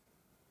week?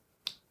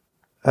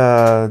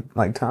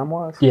 Like time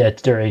wise? Yeah,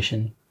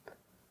 duration.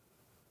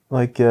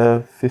 Like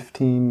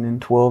 15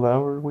 and 12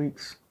 hour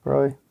weeks,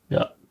 probably.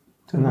 Yeah.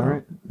 Isn't that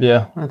right?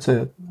 Yeah. That's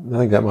it. I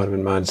think that might have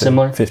been mine.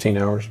 Similar? 15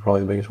 hours is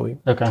probably the biggest week.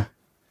 Okay.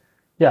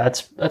 Yeah,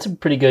 that's a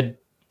pretty good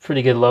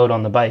load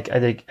on the bike. I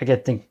think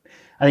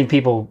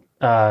people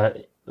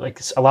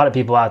like a lot of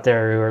people out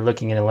there who are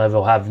looking at a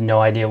level have no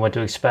idea what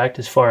to expect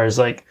as far as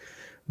like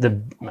the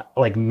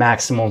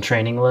maximal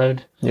training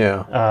load.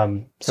 Yeah.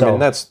 So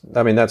that's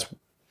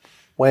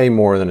way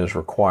more than is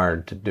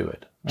required to do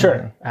it.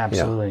 Sure,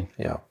 absolutely.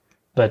 Yeah.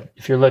 But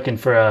if you're looking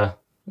for a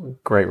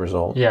great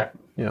result. Yeah.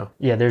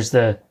 Yeah. There's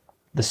the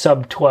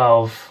sub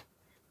 12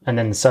 and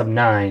then the sub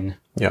 9.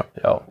 Yeah.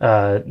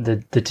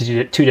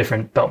 The two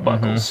different belt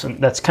buckles, and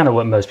that's kind of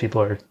what most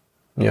people are.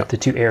 Yeah. The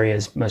 2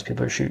 areas most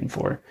people are shooting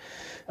for.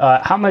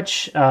 How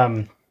much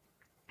time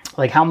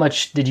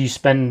did you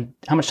spend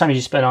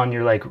on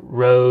your like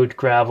road,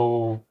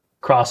 gravel,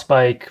 cross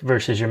bike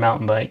versus your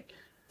mountain bike?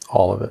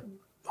 All of it.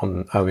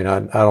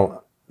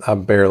 I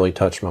barely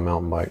touch my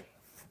mountain bike.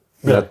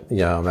 Really?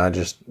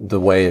 The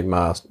way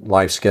my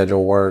life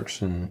schedule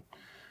works, and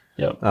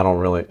I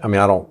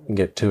don't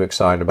get too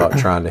excited about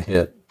trying to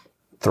hit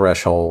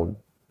threshold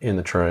in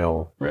the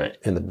trail,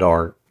 in the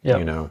dark,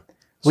 Well,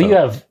 you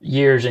have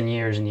years and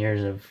years and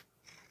years of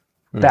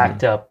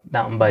backed up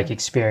mountain bike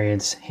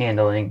experience,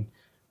 handling,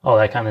 all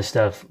that kind of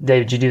stuff.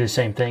 Dave, did you do the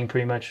same thing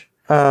pretty much?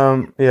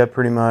 Yeah,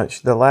 pretty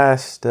much. The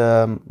last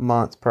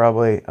month,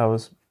 probably, I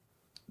was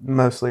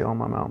mostly on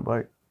my mountain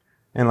bike,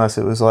 unless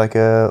it was like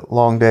a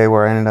long day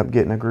where I ended up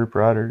getting a group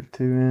ride or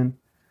 2 in.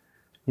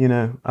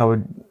 I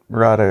would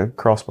ride a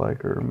cross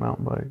bike or a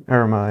mountain bike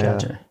or my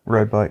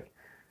road bike.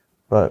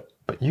 But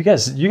you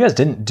guys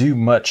didn't do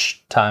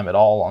much time at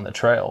all on the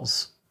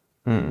trails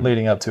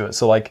leading up to it.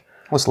 So like,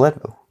 what's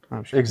Leadville?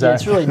 I'm sure. Exactly. Yeah,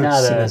 it's really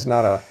not it's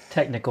not a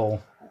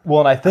technical.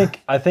 Well, and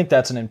I think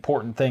that's an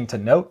important thing to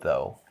note,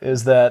 though,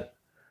 is that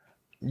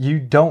you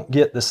don't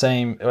get the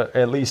same,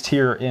 at least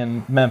here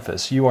in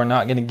Memphis, you are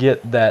not going to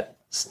get that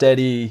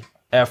steady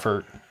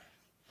effort,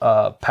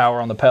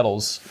 power on the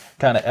pedals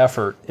kind of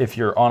effort if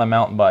you're on a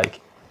mountain bike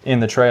in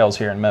the trails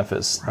here in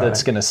Memphis.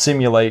 That's going to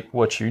simulate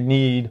what you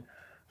need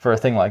for a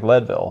thing like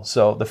Leadville.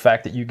 So the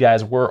fact that you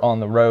guys were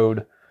on the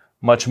road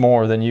much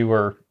more than you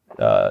were,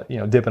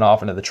 dipping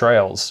off into the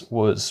trails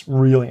was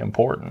really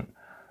important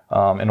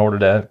in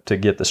order to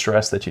get the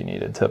stress that you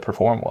needed to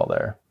perform well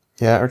there.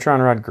 Yeah, or trying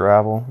to ride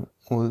gravel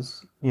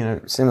was,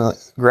 similar.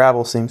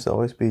 Gravel seems to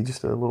always be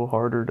just a little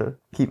harder to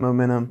keep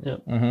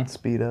momentum,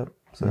 speed up.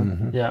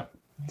 So Yeah.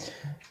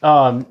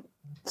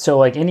 So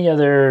like any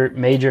other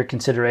major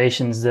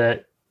considerations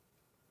that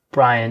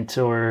Bryant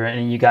or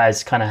any of you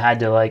guys kind of had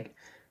to like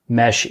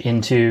mesh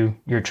into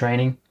your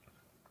training?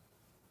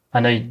 I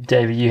know,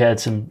 David, you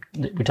had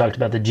we talked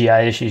about the GI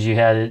issues you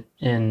had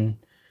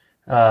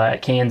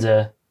at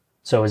Kansas.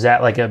 So was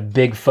that like a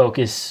big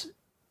focus,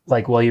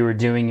 like while you were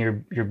doing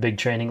your big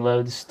training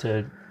loads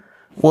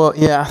Well,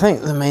 yeah, I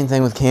think the main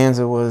thing with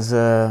Kansas was,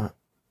 I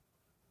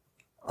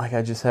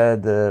just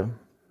had the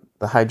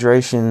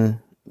hydration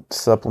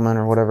supplement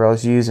or whatever I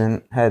was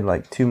using had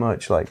like too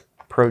much like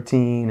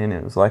protein, and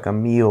it was like a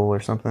meal or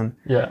something.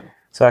 Yeah.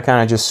 So I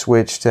kind of just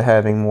switched to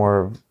having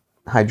more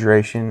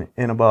hydration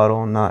in a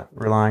bottle and not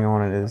relying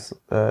on it as,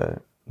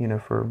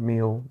 for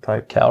meal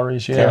type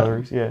Calories,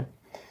 yeah.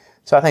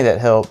 So I think that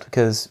helped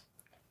because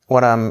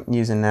what I'm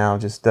using now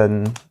just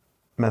doesn't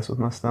mess with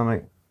my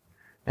stomach.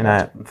 And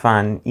I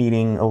find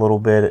eating a little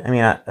bit,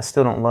 I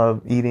still don't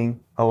love eating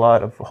a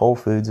lot of whole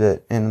foods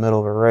in the middle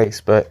of a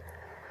race, but,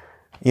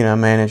 I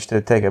managed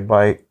to take a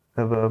bite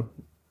of a,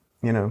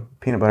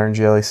 peanut butter and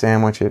jelly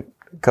sandwich at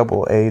a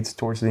couple of aids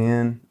towards the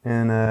end,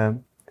 and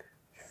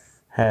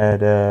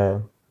had, I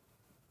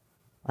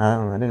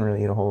don't know, I didn't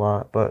really eat a whole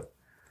lot, but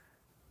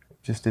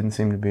it just didn't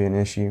seem to be an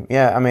issue.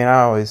 Yeah, I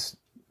always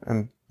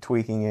am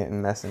tweaking it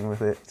and messing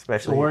with it,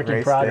 especially work in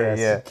race progress.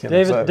 day.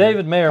 Yeah.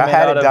 David may or I may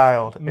had not it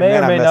dialed, have and may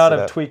then or I may messed not it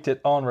have up. tweaked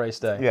it on race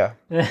day.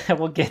 Yeah.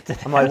 we'll get to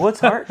that. I'm like,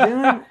 what's Hart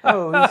doing?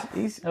 Oh,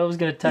 he's I was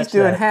going to touch he's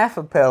doing that. half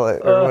a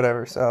pellet or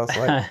whatever. So I was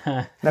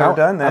like, never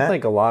done that. I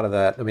think a lot of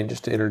that,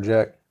 just to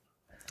interject,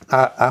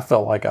 I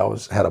felt like I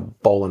had a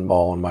bowling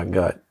ball in my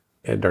gut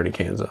at Dirty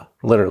Kansas.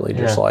 Literally,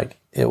 just like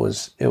it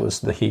was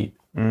the heat.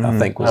 I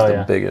think was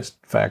the biggest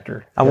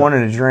factor. I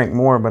wanted to drink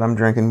more, but I'm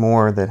drinking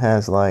more that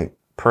has like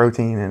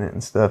protein in it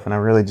and stuff, and I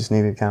really just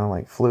needed kind of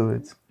like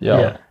fluids.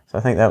 Yeah. So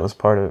I think that was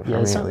part of it for me.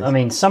 At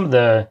least. Some of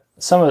the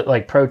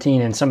like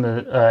protein and some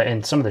of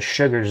the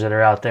sugars that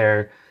are out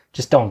there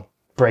just don't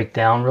break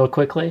down real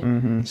quickly,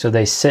 so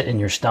they sit in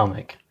your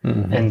stomach,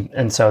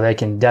 and so they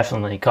can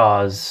definitely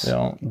cause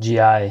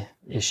GI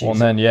issues. Well,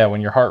 and then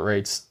when your heart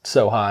rate's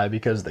so high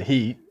because of the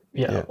heat,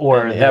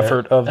 or the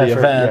effort of the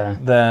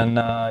event, then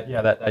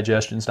that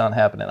digestion's not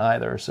happening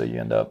either. So you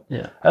end up.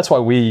 Yeah. That's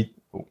why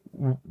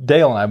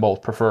Dale and I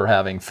both prefer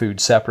having food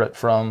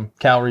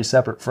calories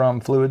separate from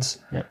fluids.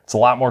 Yeah. It's a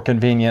lot more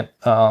convenient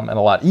and a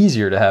lot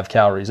easier to have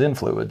calories in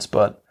fluids,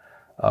 but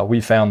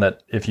we found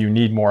that if you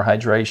need more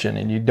hydration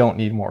and you don't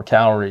need more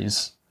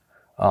calories,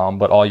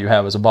 but all you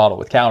have is a bottle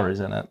with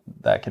calories in it,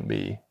 that can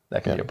be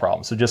a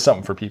problem. So just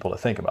something for people to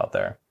think about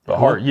there. But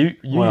Hart, you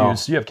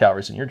have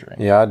calories in your drink.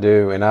 Yeah, I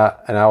do, and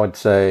I would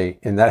say,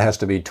 and that has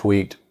to be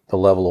tweaked, the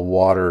level of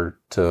water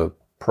to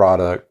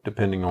product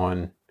depending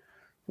on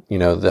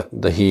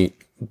the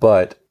heat.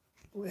 But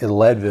in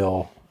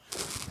Leadville,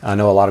 I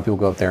know a lot of people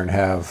go up there and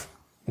have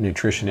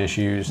nutrition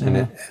issues,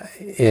 and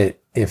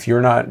if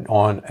you're not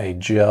on a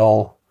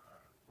gel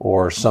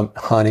or some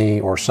honey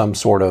or some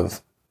sort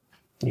of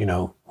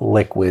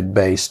liquid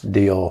based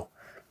deal,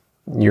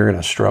 you're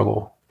going to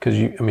struggle. Because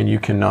you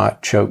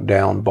cannot choke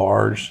down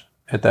bars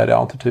at that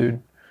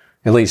altitude.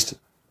 At least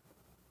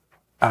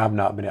I've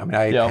not been.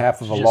 I ate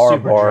half of a Lara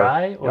bar.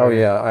 Dry,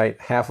 I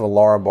ate half of a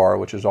Lara bar,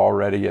 which is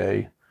already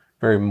a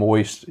very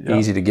moist,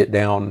 easy to get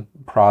down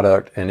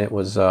product, and it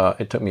was.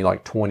 It took me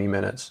like 20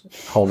 minutes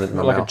holding it in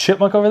my mouth. Like a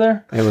chipmunk over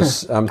there. It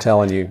was. I'm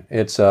telling you,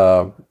 it's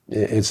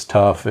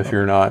tough if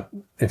you're not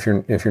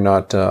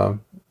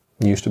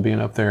used to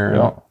being up there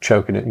and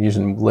choking it, and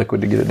using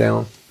liquid to get it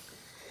down.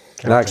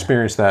 And I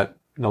experienced that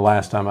the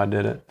last time I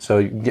did it.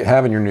 So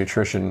having your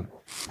nutrition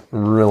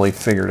really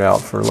figured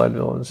out for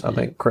Leadville is, I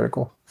think,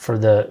 critical. For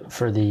the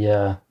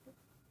drier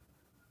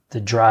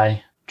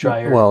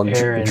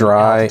air and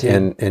dry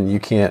altitude. and you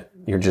can't.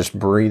 You're just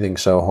breathing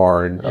so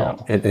hard. Yeah.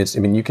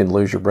 You can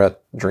lose your breath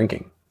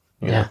drinking.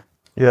 Yeah.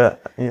 Yeah.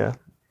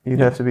 You'd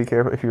have to be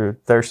careful if you're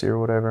thirsty or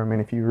whatever.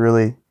 If you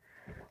really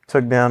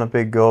took down a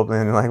big gulp,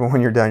 and like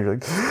when you're done, you're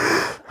like,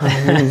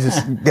 you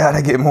just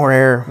gotta get more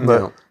air.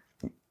 But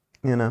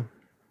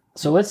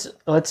So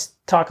let's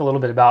talk a little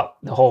bit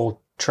about the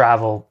whole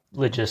travel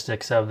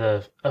logistics of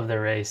the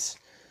race.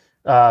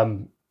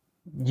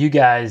 You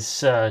guys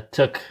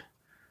took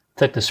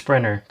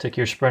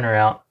your Sprinter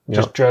out,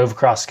 just drove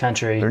across the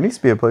country. There needs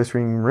to be a place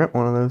where you can rent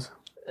one of those.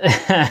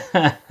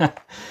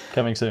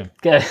 Coming soon.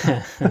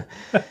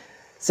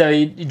 So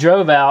you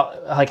drove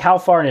out. Like, how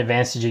far in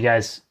advance did you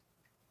guys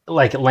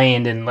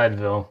land in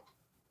Leadville?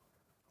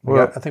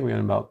 I think we had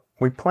about.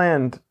 We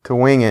planned to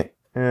wing it,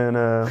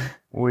 and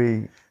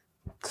we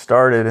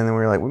started, and then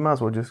we were like, we might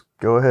as well just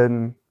go ahead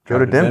and go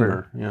to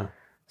Denver. Yeah,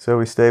 So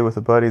we stayed with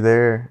a buddy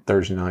there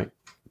Thursday night.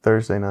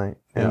 Thursday night,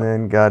 and Yeah.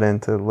 then got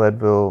into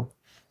Leadville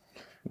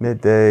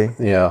midday.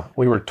 Yeah,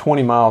 we were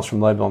 20 miles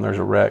from Leadville, and there's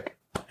a wreck.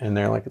 And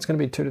they're like, it's going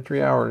to be 2 to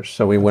 3 hours.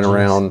 So we went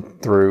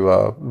around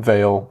through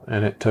Vale,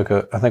 and it took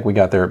I think we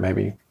got there at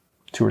maybe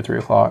 2 or 3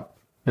 o'clock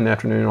in the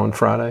afternoon on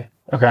Friday.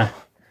 Okay.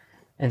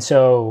 And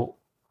so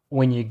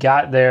when you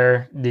got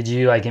there, did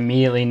you like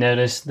immediately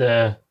notice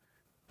the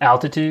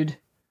altitude,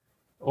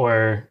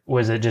 or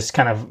was it just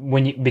kind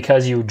of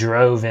because you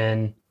drove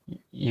in,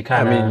 you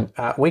kind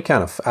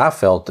of? I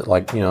felt it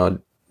like, a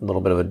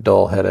little bit of a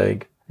dull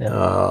headache,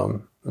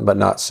 but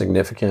not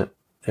significant.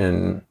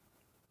 And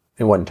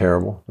it wasn't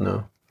terrible,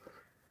 no.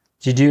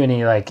 Did you do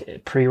any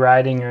like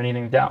pre-riding or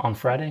anything like that on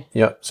Friday?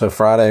 Yep. So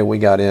Friday we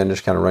got in,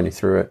 just kind of run you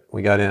through it.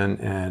 We got in,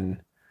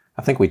 and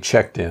I think we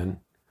checked in.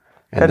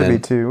 And Had to be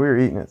 2. We were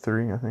eating at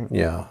 3, I think.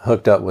 Yeah,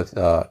 hooked up with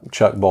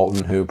Chuck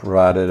Bolton, who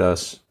provided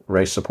us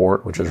race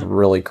support, which was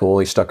really cool.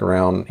 He stuck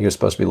around. He was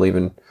supposed to be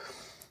leaving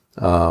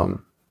a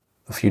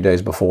few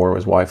days before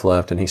his wife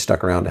left, and he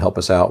stuck around to help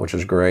us out, which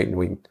was great. And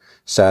we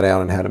sat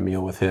down and had a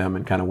meal with him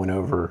and kind of went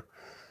over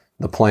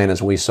the plan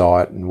as we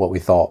saw it and what we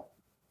thought,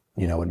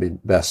 would be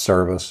best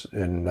service.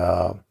 And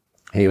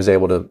he was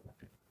able to,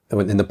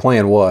 and the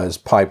plan was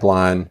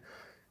Pipeline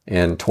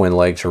and Twin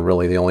Lakes are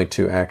really the only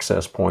 2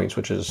 access points,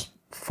 which is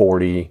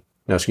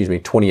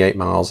 28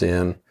 miles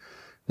in.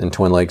 Then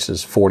Twin Lakes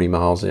is 40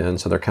 miles in.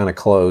 So they're kind of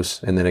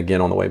close. And then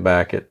again on the way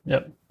back at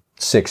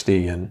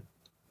 60 and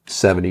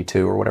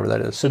 72 or whatever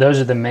that is. So those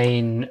are the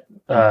main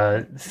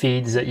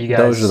feeds that you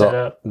guys set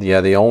up?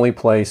 Yeah, the only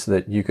place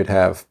that you could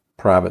have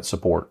private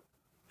support.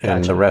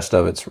 And the rest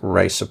of it's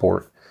race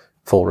support.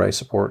 Full race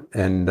support.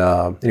 And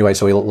anyway,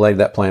 so we laid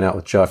that plan out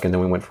with Chuck, and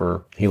then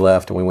he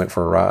left, and we went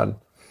for a ride.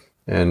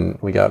 And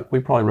we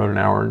probably rode an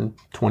hour and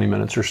 20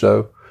 minutes or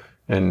so.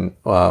 And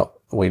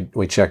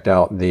we checked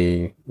out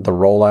the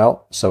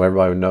rollout, so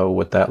everybody would know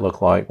what that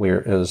looked like.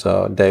 It was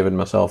David,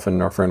 myself,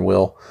 and our friend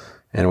Will.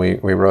 And we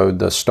rode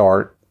the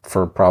start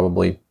for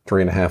probably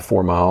 3.5,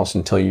 4 miles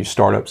until you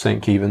start up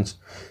St. Kevin's.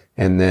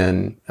 And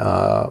then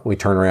we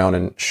turn around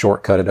and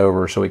shortcut it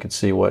over so we could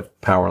see what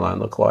Powerline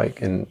looked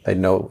like, and they'd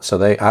know.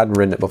 So I'd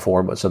ridden it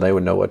before, but so they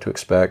would know what to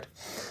expect,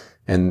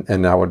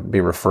 and I would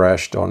be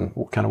refreshed on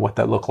kind of what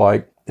that looked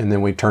like. And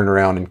then we turned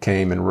around and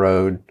came and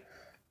rode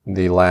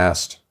the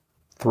last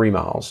 3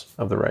 miles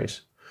of the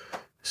race.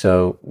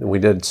 So we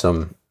did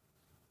some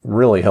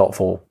really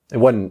helpful.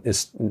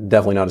 It's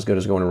definitely not as good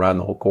as going and riding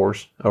the whole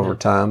course over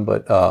time,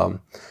 but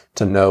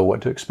to know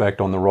what to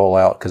expect on the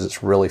rollout, because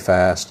it's really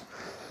fast.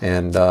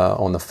 And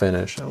on the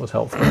finish, that was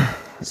helpful.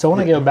 So I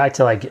want to go back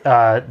to like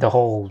the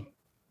whole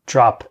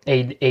drop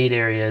aid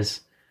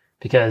areas,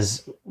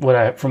 because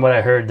from what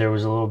I heard, there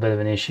was a little bit of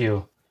an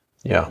issue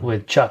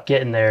with Chuck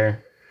getting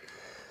there.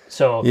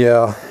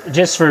 So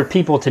just for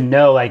people to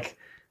know,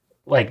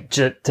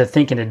 to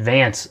think in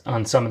advance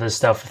on some of this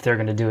stuff, if they're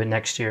going to do it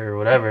next year or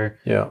whatever.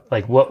 Yeah.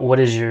 Like what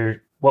was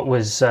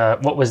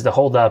the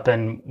holdup,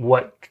 and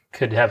what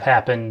could have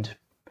happened?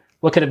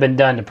 What could have been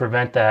done to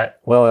prevent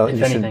that? Well, if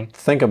you anything? Should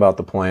think about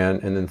the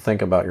plan, and then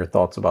think about your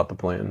thoughts about the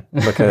plan,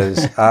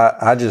 because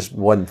I just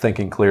wasn't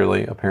thinking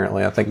clearly.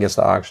 Apparently, I think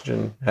the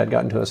oxygen had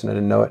gotten to us, and I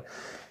didn't know it.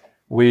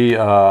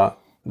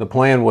 The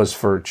plan was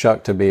for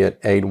Chuck to be at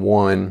aid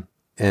 1,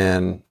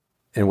 and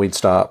we'd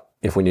stop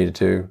if we needed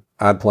to.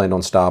 I'd planned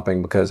on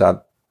stopping because I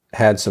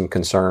had some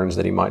concerns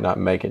that he might not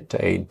make it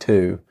to aid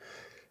 2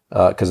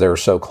 because they were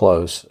so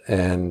close,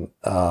 and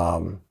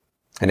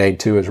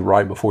aid 2 is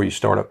right before you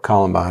start up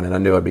Columbine, and I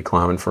knew I'd be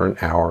climbing for an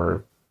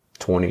hour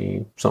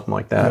 20, something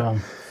like that,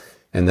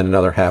 and then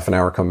another half an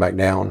hour come back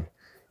down.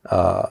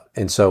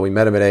 And so we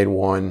met him at aid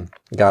 1.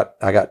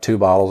 I got 2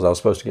 bottles. I was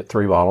supposed to get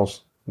 3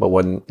 bottles, but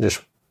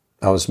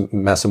I was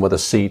messing with a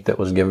seat that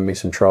was giving me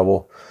some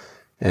trouble,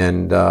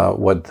 and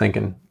wasn't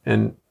thinking,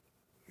 and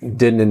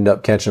didn't end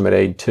up catching him at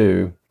aid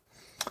 2.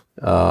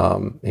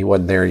 He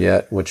wasn't there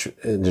yet, which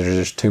there's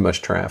just too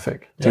much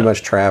traffic. Too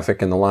much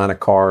traffic in the line of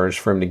cars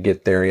for him to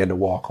get there. He had to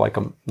walk like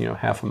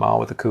half a mile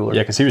with a cooler.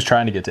 Yeah, because he was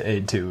trying to get to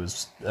aid 2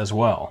 as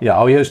well.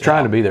 Yeah, he was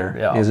trying to be there.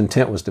 Yeah. His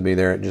intent was to be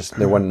there.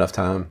 There wasn't enough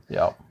time.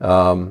 Yeah.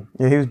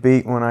 He was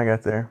beat when I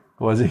got there.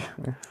 Was he?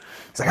 Yeah.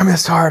 He's like, I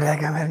missed hard.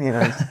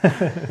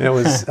 It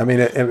was. I mean,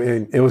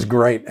 it was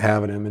great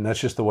having him, and that's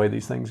just the way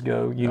these things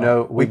go.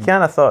 We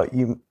kind of thought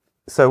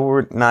so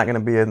we're not going to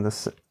be in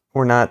this.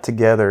 We're not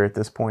together at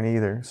this point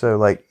either.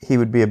 So he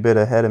would be a bit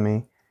ahead of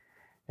me,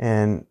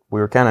 and we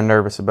were kind of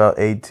nervous about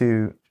aid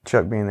 2,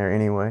 Chuck being there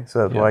anyway. So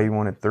that's why you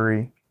wanted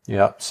 3.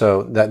 Yeah.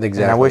 So that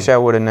exactly. And I wish I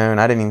would have known.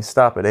 I didn't even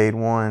stop at aid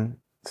 1,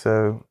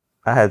 so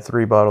I had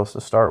 3 bottles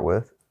to start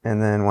with.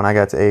 And then when I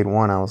got to aid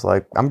 1, I was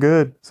like, I'm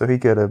good. So he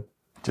could have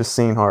just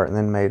seen Hart and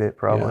then made it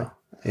probably.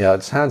 Yeah.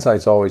 It's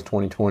hindsight's always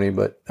 20/20,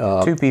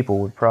 but 2 people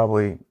would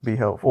probably be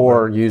helpful.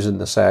 Or using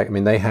the sack. I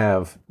mean,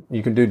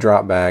 you can do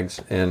drop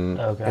bags, and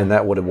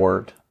that would have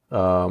worked.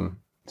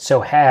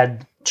 So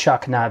had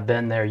Chuck not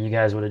been there, you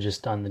guys would have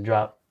just done the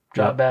drop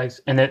bags,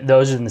 and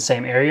those are in the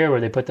same area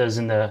where they put those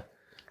in the.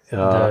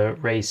 the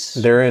race?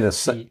 They're in a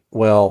heat?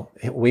 well.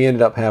 We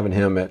ended up having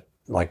him at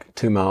like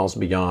 2 miles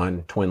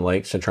beyond Twin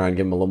Lakes to try and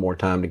give him a little more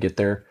time to get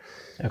there,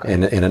 Okay.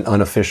 in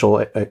an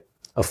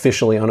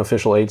officially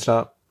unofficial aid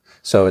stop.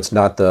 So it's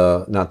not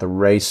the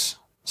race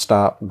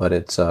stop, but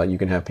it's you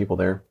can have people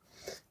there,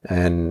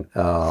 and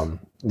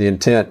the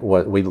intent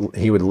was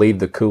he would leave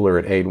the cooler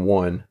at aid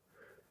 1,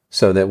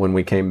 so that when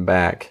we came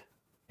back,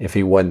 if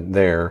he wasn't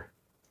there,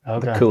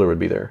 Okay. the cooler would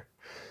be there.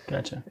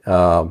 Gotcha.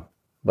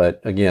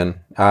 But again,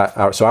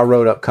 so I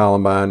rode up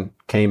Columbine,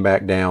 came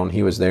back down.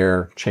 He was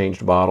there,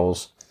 changed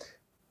bottles,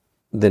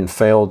 then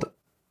failed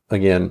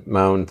again.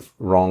 My own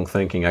wrong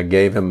thinking. I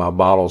gave him my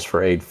bottles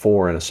for aid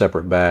 4 in a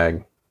separate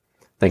bag,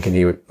 thinking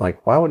he would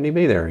why wouldn't he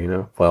be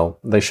there? Well,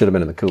 they should have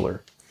been in the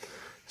cooler.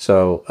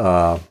 So,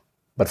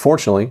 but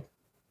fortunately,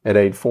 at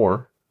aid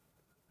 4,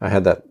 I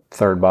had that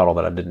third bottle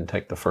that I didn't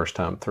take the first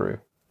time through.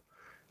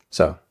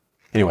 So.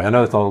 Anyway, I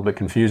know it's a little bit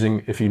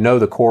confusing. If you know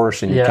the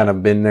course and you've kind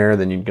of been there,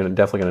 then you're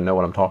definitely going to know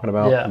what I'm talking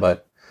about. Yeah.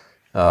 But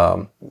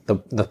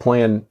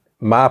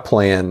my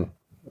plan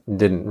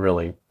didn't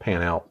really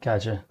pan out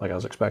Gotcha. like I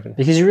was expecting.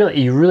 Because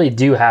you really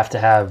do have to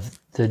have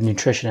the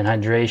nutrition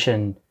and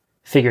hydration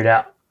figured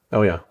out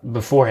Oh yeah,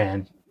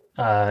 beforehand.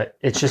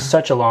 It's just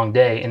such a long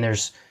day, and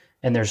there's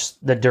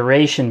the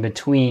duration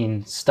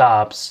between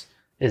stops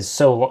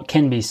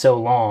can be so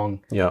long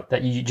yeah.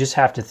 that you just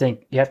have to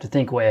think. You have to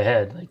think way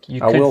ahead. Like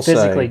you I will could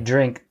physically say-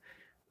 drink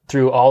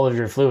through all of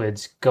your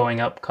fluids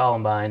going up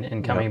Columbine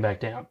and coming back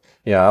down.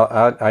 Yeah,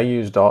 I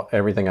used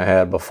everything I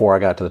had before I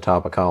got to the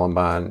top of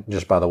Columbine,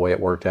 just by the way it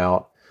worked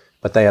out.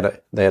 But they had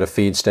a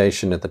feed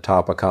station at the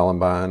top of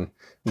Columbine.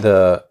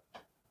 If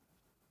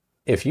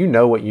you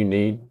know what you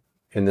need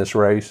in this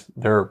race,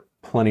 there are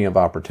plenty of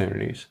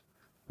opportunities.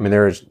 I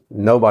mean,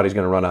 nobody's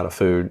going to run out of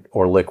food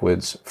or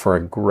liquids for a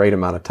great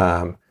amount of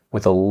time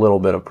with a little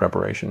bit of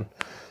preparation.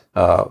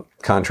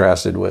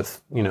 Contrasted with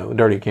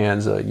Dirty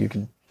Kansas, you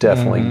could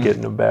definitely get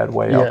in a bad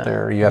way out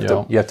there. You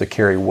have to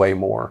carry way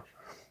more.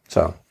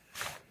 So.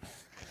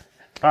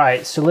 All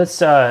right, so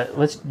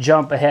let's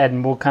jump ahead,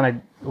 and we'll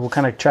kind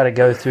of try to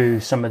go through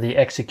some of the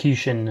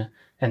execution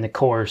and the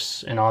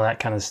course and all that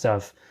kind of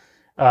stuff.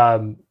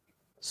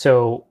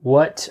 So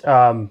what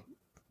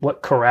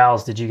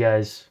corrals did you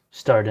guys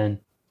start in,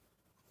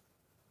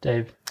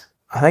 Dave?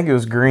 I think it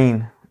was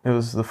green. It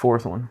was the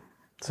 4th one.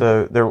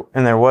 So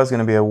there was going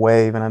to be a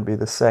wave, and I'd be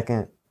the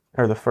second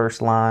or the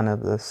first line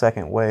of the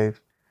second wave,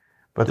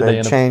 but Did they they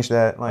end up- changed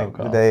that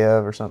the day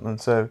of or something.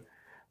 So,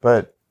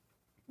 but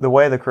the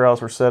way the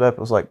corrals were set up, it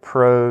was like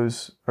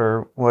pros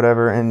or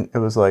whatever, and it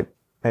was like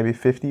maybe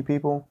 50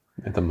 people,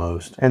 At the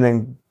most. and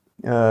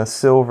then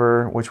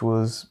silver, which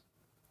was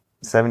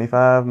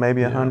 75,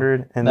 maybe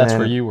 100, and That's then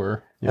where you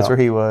were. that's where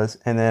he was,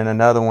 and then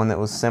another one that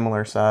was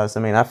similar size. I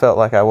mean, I felt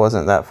like I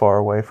wasn't that far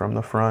away from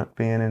the front,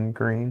 being in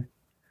green.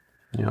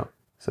 Yeah.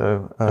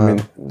 So I mean,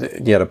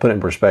 to put it in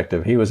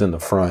perspective, he was in the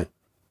front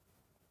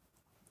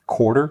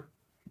quarter,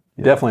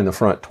 definitely in the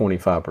front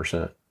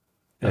 25%.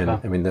 And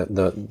Okay. I mean,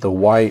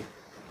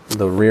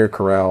 the rear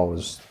corral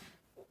was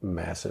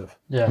massive.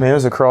 Yeah. I mean, it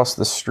was across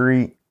the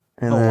street,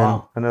 and Oh, then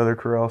wow. another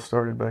corral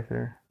started back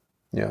there.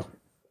 Yeah.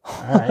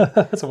 All right.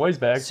 That's a ways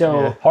back.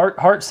 So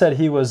Hart said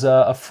he was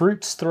a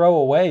fruit's throw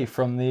away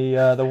from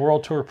the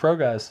World Tour Pro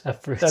guys.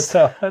 That's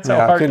how I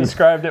Hart couldn't-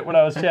 described it when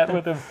I was chatting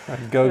with him.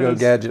 Go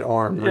gadget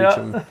arm. Yeah. Reach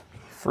him.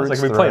 I was like,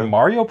 are we playing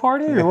Mario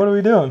Party or what are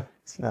we doing?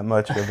 It's not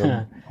much of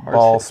a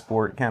ball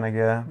sport kind of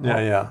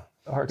guy. Yeah.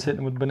 Hart's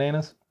hitting with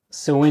bananas.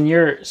 So when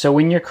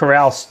your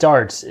corral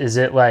starts, is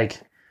it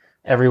like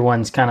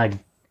everyone's kind of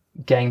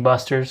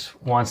gangbusters,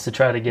 wants to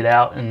try to get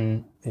out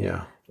and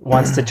Yeah.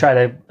 wants to try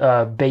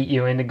to bait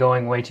you into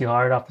going way too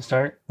hard off the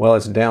start? Well,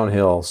 it's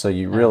downhill, so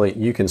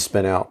you can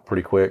spin out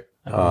pretty quick.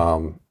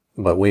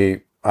 But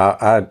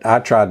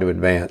I tried to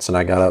advance, and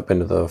I got up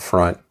into the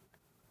front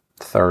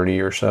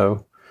 30 or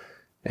so,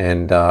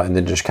 and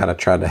then just kind of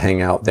tried to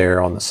hang out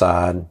there on the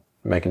side,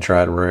 making sure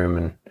I had room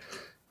and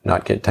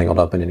not get tangled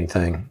up in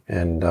anything.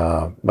 And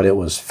but it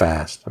was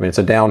fast. I mean, it's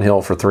a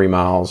downhill for 3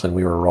 miles, and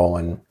we were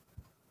rolling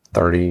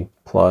 30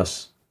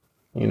 plus,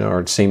 or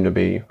it seemed to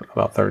be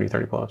about 30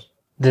 plus.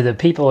 Did the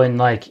people in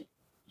like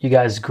you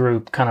guys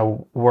group kind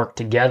of work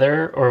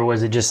together, or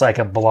was it just like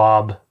a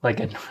blob, like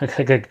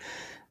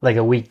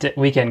a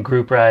weekend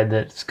group ride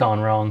that's gone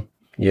wrong?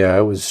 Yeah,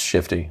 it was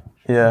shifty.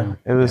 Yeah,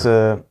 it was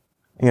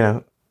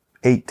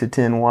 8 to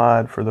 10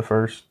 wide for the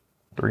first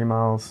 3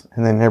 miles,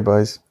 and then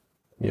everybody's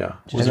Yeah.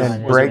 Was and it-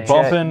 then was it brake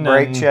bumping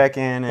brake and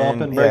checking,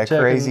 bumping, and brake checking?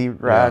 crazy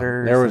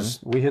riders.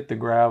 We hit the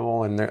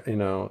gravel, and there,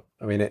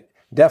 I mean, it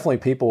definitely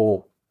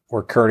people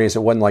were courteous.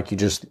 It wasn't like you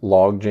just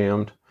log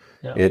jammed.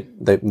 Yeah.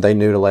 They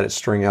knew to let it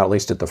string out, at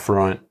least at the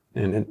front,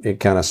 and it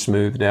kind of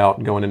smoothed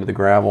out going into the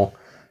gravel.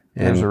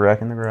 And There's a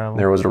wreck in the gravel.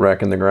 there was a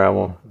wreck in the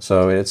gravel,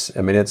 so it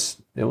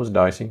was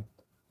dicey.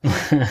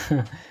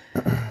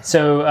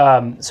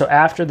 So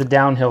after the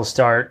downhill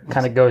start,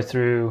 kind of go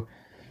through,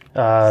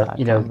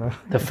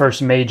 the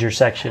first major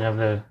section of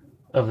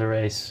the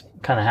race.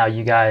 Kind of how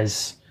you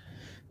guys,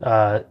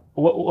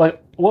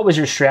 what was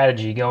your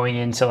strategy going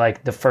into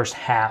like the first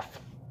half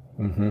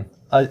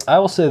I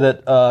will say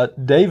that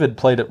David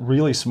played it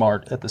really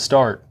smart at the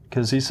start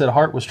because he said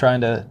Hart was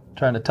trying to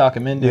talk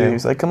him into. Yeah, he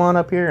was like, "Come on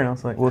up here," and I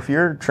was like, "Well, if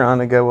you're trying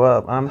to go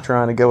up, I'm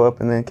trying to go up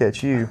and then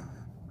catch you.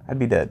 I'd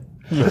be dead."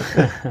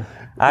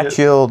 I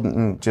chilled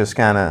and just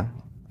kind of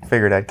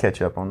figured I'd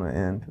catch up on the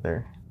end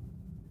there.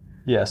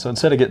 Yeah, so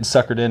instead of getting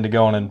suckered into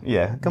going and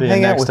Come being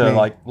hang out next with to me.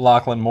 like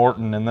Lachlan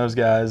Morton and those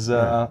guys,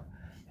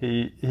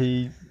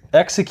 he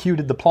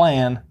executed the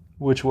plan,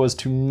 which was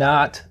to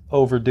not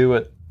overdo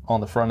it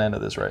on the front end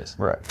of this race.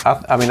 Right.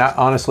 I mean, I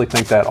honestly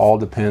think that all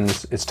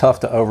depends. It's tough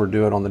to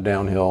overdo it on the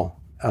downhill.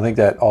 I think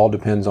that all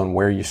depends on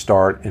where you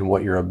start and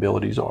what your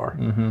abilities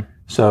are.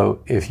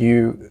 So if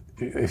you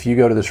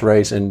go to this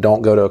race and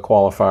don't go to a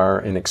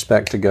qualifier and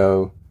expect to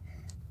go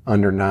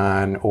under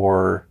 9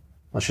 or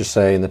let's just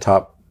say in the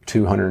top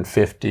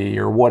 250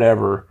 or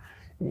whatever,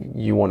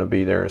 you want to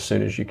be there as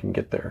soon as you can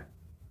get there.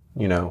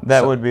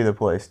 That would be the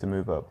place to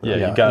move up.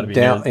 Yeah, you got to be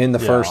down near- in the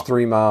yeah, first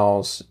 3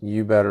 miles.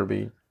 You better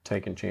be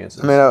taking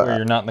chances. I mean, where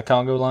you're not in the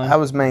Congo line. I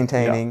was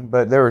maintaining,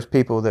 but there was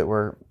people that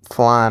were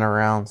flying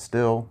around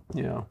still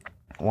yeah.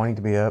 wanting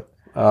to be up.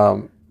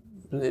 My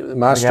The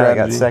guy that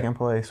strategy. got second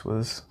place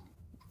was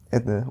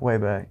at the way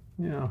back.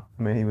 Yeah.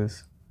 I mean,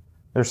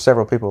 there's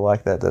several people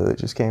like that though that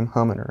just came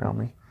humming around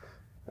me.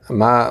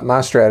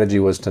 My strategy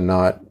was to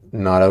not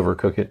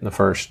overcook it in the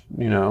first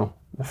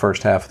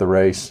half of the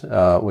race,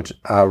 which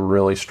I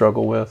really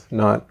struggle with,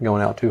 not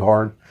going out too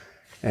hard,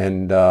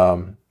 and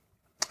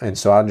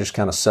so I just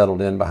kind of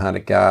settled in behind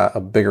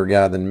a bigger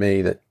guy than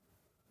me that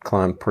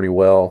climbed pretty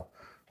well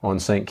on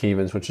St.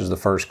 Kevin's, which is the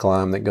first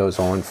climb that goes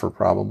on for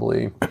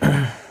probably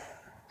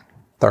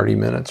 30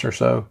 minutes or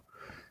so,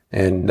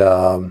 and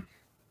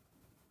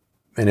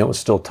it was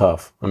still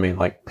tough. I mean,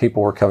 like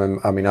people were coming.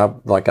 I mean, I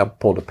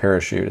pulled a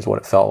parachute is what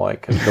it felt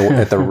like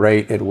at the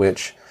rate at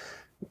which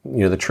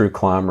the true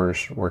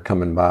climbers were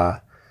coming by.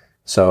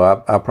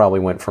 So I probably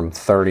went from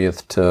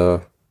 30th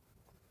to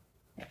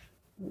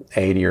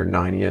 80 or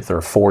 90th or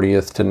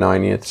 40th to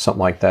 90th, something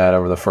like that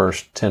over the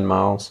first 10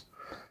 miles,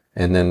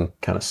 and then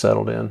kind of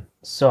settled in.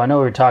 So I know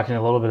we were talking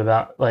a little bit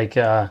about like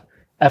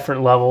effort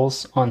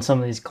levels on some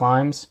of these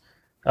climbs.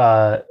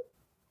 Brian,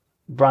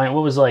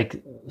 what was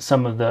like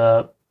some of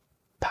the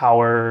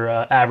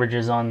power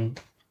averages on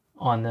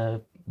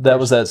the? That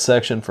was that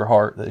section for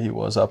Hart that he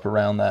was up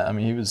around that. I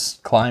mean, he was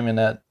climbing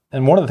that.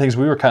 And one of the things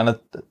we were kind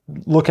of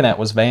looking at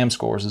was VAM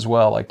scores as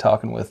well, like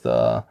talking with,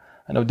 I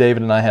know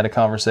David and I had a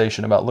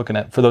conversation about looking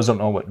at, for those who don't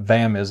know what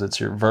VAM is, it's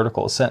your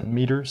vertical ascent in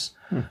meters.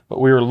 But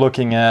we were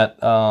looking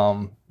at,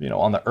 on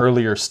the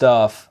earlier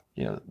stuff,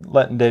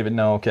 letting David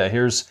know, okay,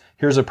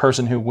 here's a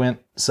person who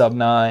went sub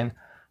 9.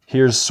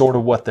 Here's sort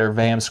of what their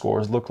VAM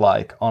scores look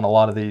like on a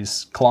lot of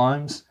these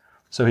climbs.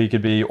 So he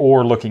could be,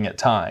 or looking at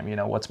time,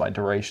 what's my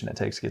duration it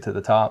takes to get to the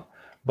top.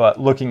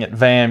 But looking at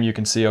VAM, you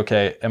can see,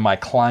 okay, am I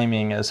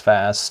climbing as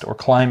fast or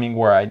climbing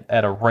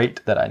at a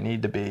rate that I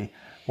need to be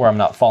where I'm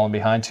not falling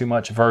behind too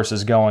much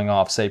versus going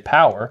off, say,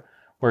 power,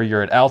 where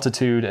you're at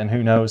altitude and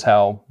who knows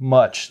how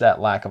much that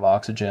lack of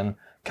oxygen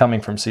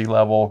coming from sea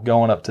level,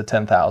 going up to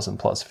 10,000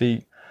 plus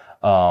feet.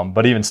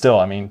 But even still,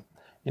 I mean,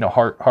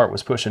 Hart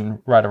was pushing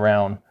right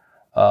around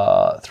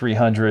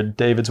 300.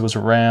 David's was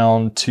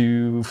around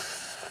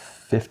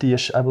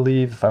 250-ish, I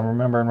believe, if I'm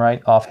remembering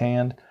right,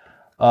 offhand.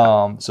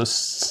 So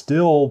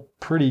still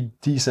pretty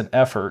decent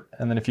effort.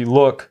 And then if you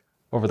look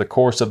over the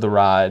course of the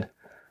ride,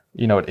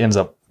 it ends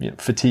up,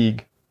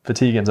 fatigue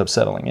ends up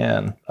settling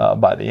in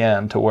by the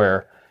end to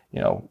where,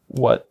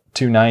 what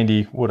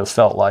 290 would have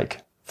felt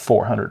like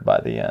 400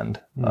 by the end,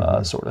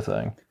 sort of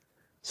thing.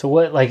 So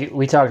what, like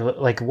we talked,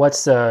 like what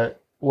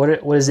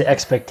is the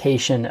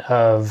expectation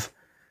of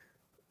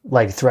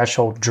like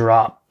threshold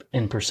drop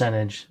in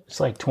percentage?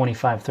 It's like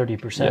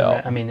 25-30%. Yeah.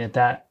 Right? I mean, at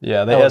that.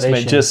 Yeah, they elevation.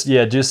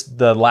 estimate just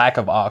the lack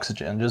of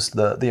oxygen, just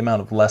the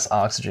amount of less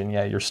oxygen.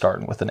 Yeah, you're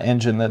starting with an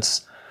engine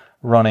that's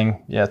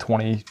running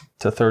 20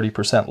 to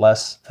 30%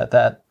 less at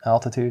that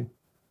altitude.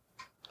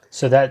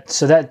 So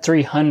that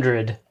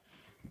 300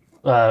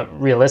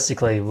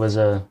 realistically was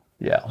a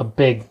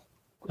big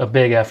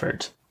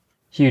effort,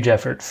 huge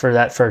effort for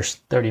that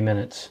first 30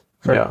 minutes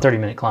for a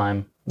 30-minute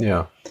climb.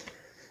 Yeah.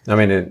 I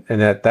mean,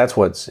 that's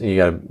what's you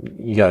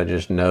gotta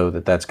just know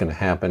that that's going to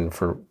happen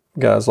for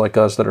guys like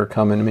us that are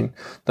coming. I mean,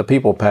 the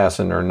people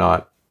passing are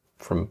not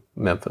from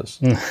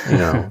Memphis,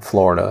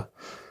 Florida.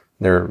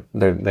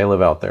 They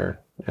live out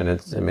there, and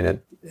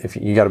if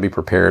you got to be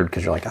prepared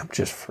because you're like,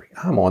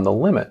 I'm on the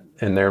limit,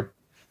 and they're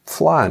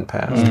flying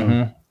past.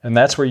 Mm-hmm. And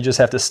that's where you just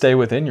have to stay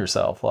within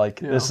yourself. Like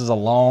this is a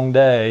long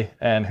day,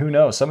 and who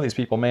knows? Some of these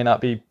people may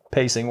not be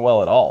pacing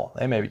well at all.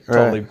 They may be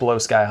totally blow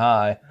sky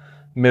high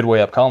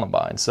midway up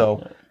Columbine.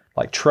 So.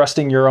 Like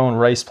trusting your own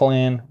race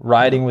plan,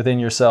 riding within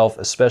yourself,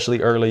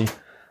 especially early,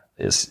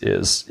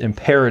 is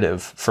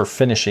imperative for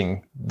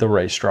finishing the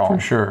race strong. For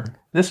sure.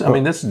 This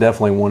is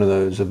definitely one of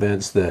those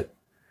events that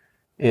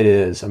it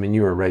is. I mean,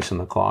 you were racing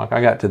the clock.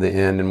 I got to the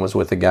end and was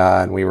with a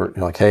guy, and we were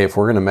like, hey, if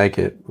we're going to make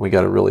it, we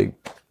got to really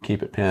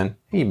keep it pinned.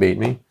 He beat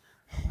me.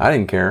 I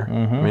didn't care.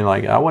 I mean,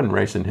 like I wasn't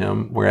racing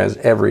him, whereas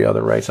every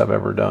other race I've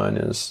ever done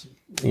is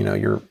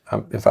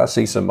if I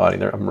see somebody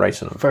there, I'm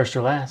racing them. First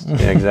or last.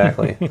 Yeah,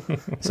 exactly.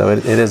 So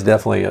it is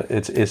definitely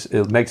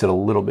it makes it a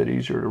little bit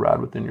easier to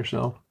ride within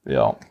yourself.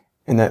 Yeah.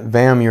 And that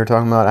VAM you were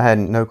talking about, I had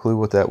no clue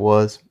what that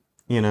was,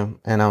 and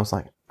I was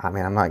like, I'm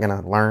not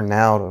going to learn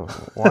now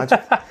to watch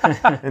it.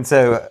 And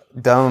so,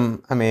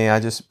 I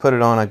just put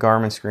it on a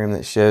Garmin screen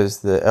that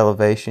shows the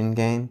elevation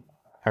gain,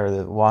 or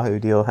the Wahoo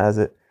deal has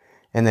it.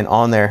 And then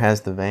on there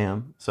has the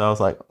VAM. So I was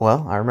like,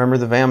 well, I remember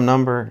the VAM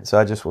number. So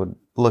I just would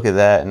look at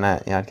that,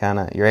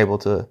 and you're able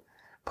to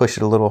push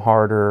it a little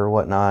harder or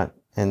whatnot.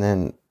 And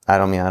then, I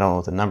don't know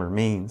what the number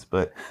means,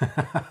 but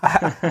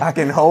I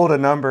can hold a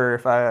number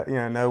if I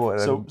know what.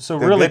 So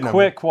really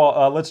quick,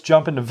 let's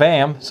jump into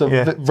VAM. So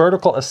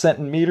vertical ascent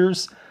in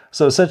meters.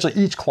 So essentially,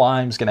 each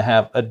climb is going to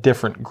have a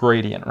different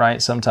gradient,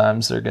 right?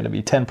 Sometimes they're going to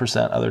be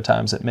 10%, other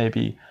times it may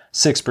be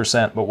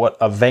 6%. But what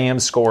a VAM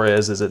score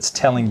is it's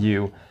telling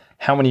you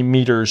how many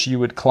meters you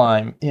would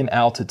climb in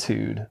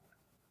altitude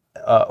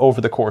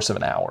over the course of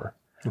an hour.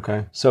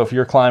 Okay. So if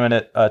you're climbing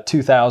at a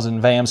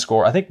 2,000 VAM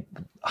score, I think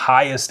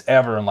highest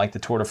ever in like the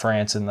Tour de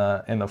France in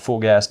the full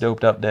gas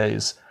doped up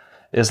days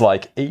is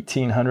like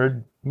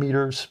 1,800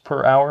 meters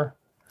per hour.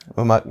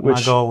 Well, my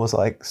goal was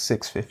like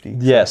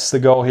 650. Yes, the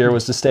goal here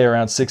was to stay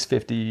around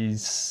 650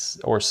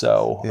 or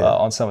so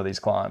on some of these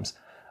climbs.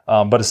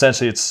 But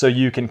essentially, it's so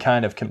you can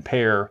kind of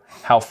compare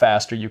how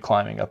fast are you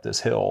climbing up this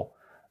hill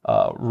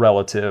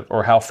relative,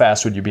 or how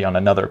fast would you be on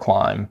another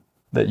climb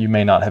that you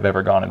may not have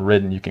ever gone and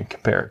ridden. You can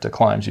compare it to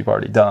climbs you've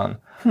already done.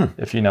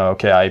 If you know,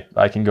 okay,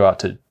 I can go out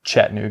to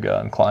Chattanooga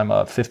and climb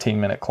a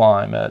 15-minute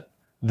climb at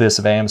this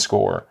VAM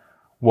score.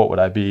 What would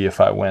I be if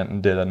I went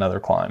and did another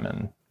climb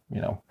in,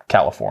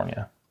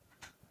 California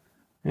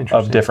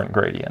of different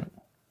gradient?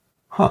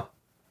 Huh.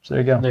 So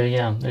there you go. There you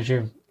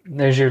go.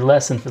 There's your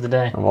lesson for the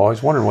day. I've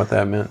always wondered what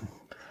that meant.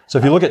 So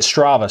if you look at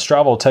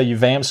Strava will tell you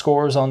VAM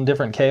scores on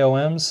different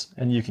KOMs,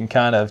 and you can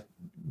kind of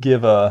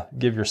give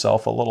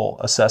yourself a little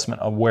assessment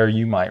of where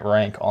you might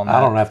rank on that. I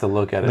don't have to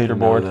look at it to know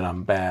leaderboard. that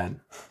I'm bad.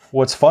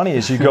 What's funny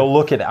is you go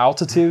look at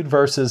altitude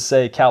versus,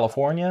 say,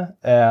 California,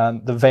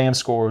 and the VAM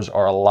scores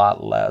are a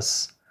lot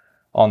less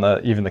on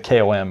even the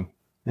KOM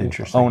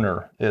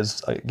owner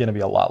is going to be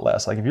a lot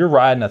less. Like if you're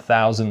riding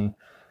 1,000,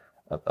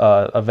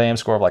 a VAM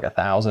score of like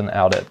 1,000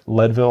 out at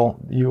Leadville,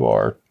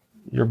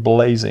 you're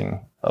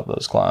blazing of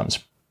those climbs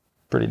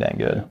pretty dang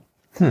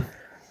good.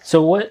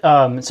 So what?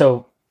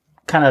 So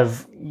kind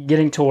of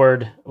getting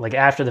toward like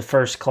after the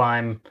first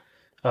climb,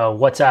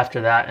 what's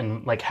after that,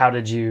 and like how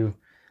did you?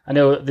 I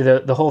know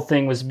the whole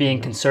thing was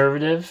being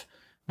conservative,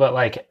 but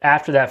like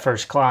after that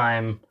first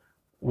climb,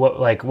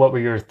 what were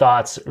your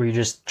thoughts? Were you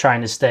just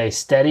trying to stay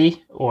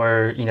steady,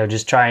 or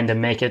just trying to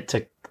make it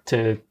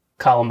to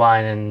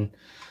Columbine in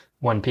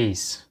one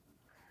piece?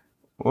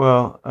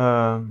 Well,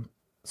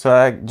 so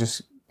I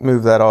just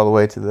moved that all the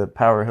way to the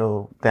Power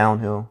Hill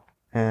downhill,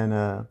 and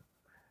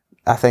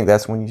I think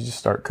that's when you just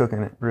start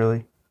cooking it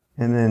really,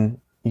 and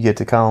then you get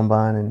to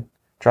Columbine and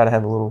try to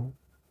have a little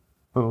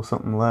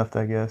something left,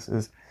 I guess,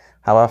 is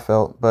how I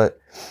felt. But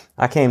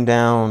I came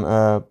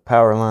down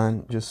power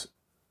line just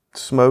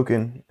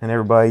smoking, and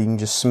everybody, you can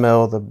just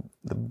smell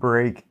the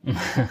brake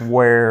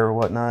wear or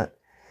whatnot.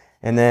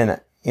 And then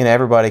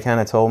everybody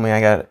kind of told me,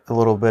 I got a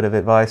little bit of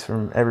advice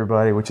from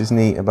everybody, which is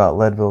neat about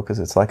Leadville, because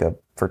it's like a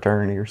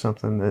fraternity or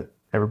something that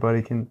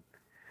everybody can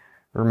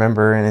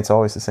remember, and it's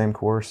always the same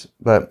course.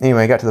 But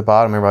anyway, I got to the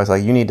bottom, everybody's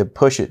like, you need to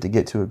push it to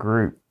get to a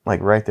group, like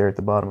right there at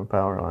the bottom of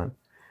power line,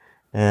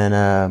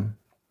 and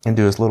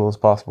do as little as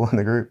possible in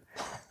the group.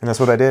 And that's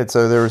what I did.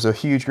 So there was a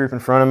huge group in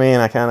front of me,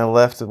 and I kind of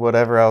left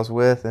whatever I was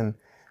with, and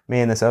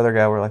me and this other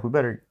guy were like, we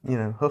better,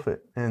 hoof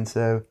it. And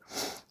so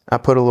I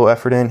put a little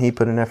effort in, he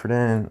put an effort in,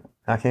 and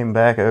I came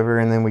back over,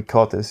 and then we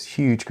caught this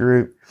huge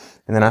group,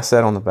 and then I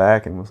sat on the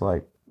back and was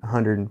like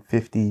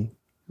 150,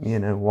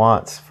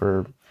 watts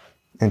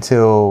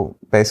until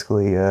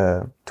basically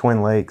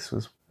Twin Lakes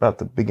was about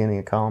the beginning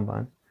of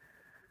Columbine.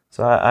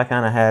 So I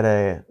kind of had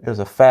it was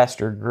a fast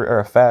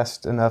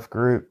enough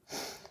group,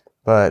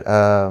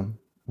 but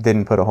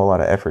didn't put a whole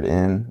lot of effort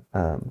in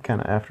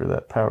kind of after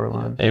that power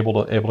line.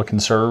 Able to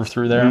conserve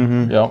through there.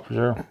 Mm-hmm. Yeah, for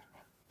sure.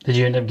 Did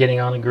you end up getting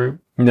on a group?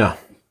 No.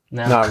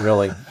 No? Not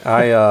really.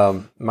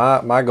 I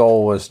my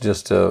goal was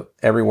just to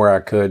everywhere I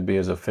could be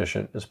as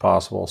efficient as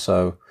possible.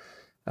 So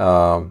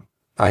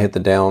I hit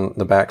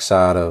the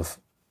backside of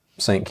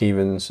St.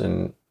 Kevin's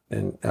and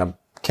I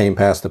came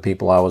past the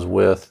people I was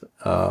with,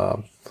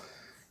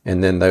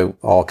 and then they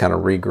all kind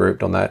of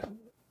regrouped on that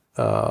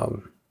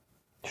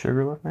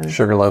Sugarloaf, maybe?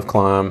 Sugarloaf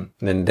climb,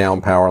 and then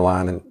down power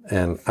line,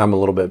 and I'm a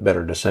little bit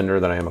better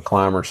descender than I am a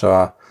climber, so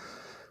I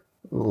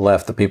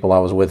left the people I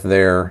was with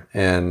there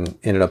and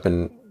ended up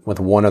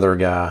with one other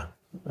guy,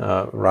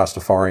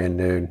 Rastafarian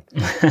dude,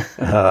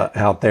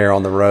 out there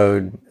on the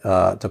road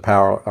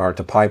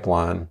to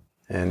Pipeline,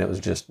 and it was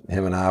just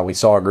him and I. We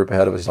saw a group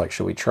ahead of us, like,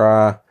 should we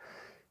try?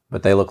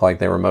 But they looked like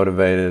they were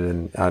motivated,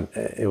 and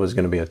it was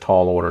going to be a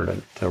tall order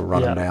to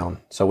run them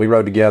down. So we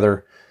rode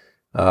together,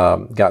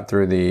 got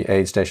through the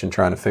aid station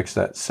trying to fix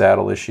that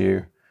saddle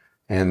issue,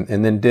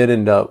 and then did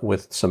end up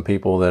with some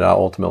people that I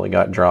ultimately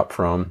got dropped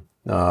from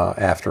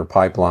after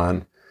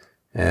Pipeline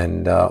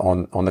and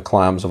on the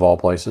climbs of all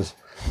places,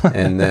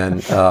 and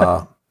then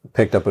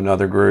picked up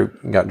another group,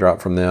 got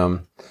dropped from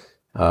them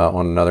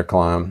on another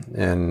climb,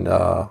 and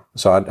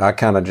so I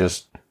kind of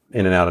just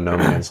in and out of no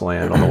man's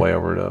land on the way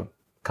over to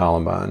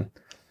Columbine,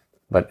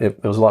 but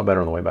it was a lot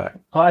better on the way back.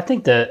 Well, I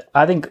think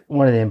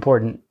one of the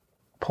important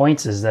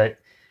points is that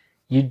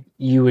you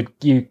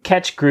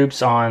catch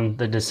groups on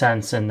the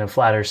descents and the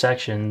flatter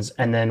sections,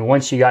 and then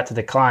once you got to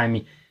the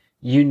climb,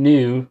 you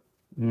knew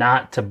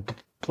not to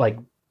like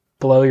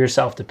blow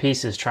yourself to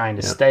pieces trying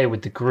to stay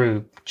with the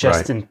group,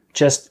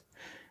 just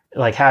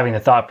like having the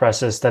thought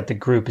process that the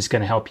group is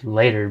going to help you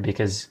later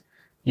because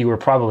you were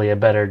probably a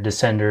better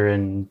descender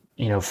and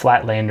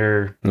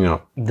flatlander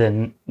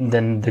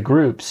than the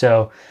group.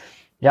 So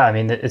yeah, I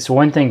mean, it's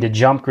one thing to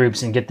jump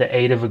groups and get the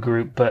aid of a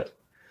group, but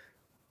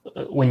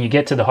when you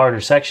get to the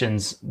harder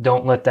sections,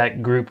 don't let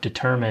that group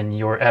determine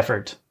your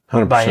effort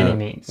 100%. By any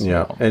means.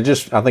 Yeah, I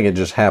think it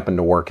just happened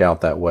to work out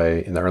that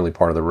way in the early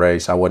part of the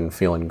race. I wasn't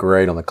feeling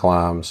great on the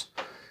climbs.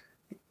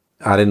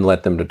 I didn't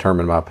let them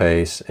determine my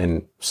pace,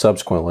 and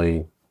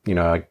subsequently, you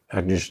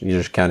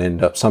just kind of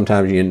end up.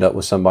 Sometimes you end up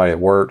with somebody at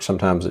work,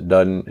 sometimes it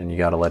doesn't, and you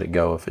got to let it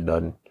go if it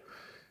doesn't,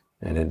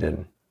 and it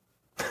didn't.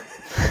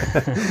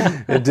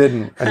 It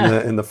didn't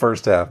in the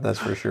first half, that's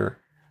for sure.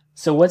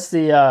 So what's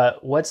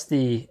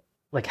the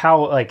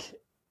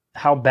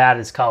how bad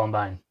is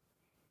Columbine?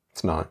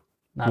 It's not.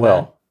 Not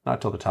well, bad?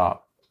 not till the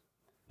top.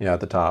 Yeah, at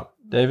the top.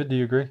 David, do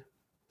you agree?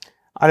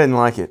 I didn't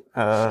like it,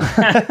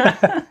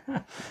 but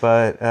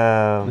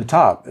The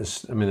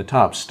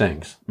top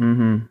stinks.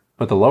 mhm.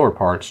 But the lower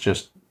part's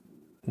just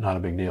not a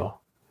big deal.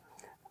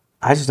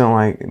 I just don't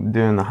like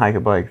doing the hike a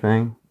bike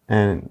thing.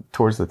 And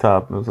towards the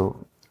top, it was a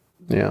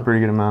pretty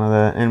good amount of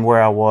that. And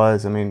where I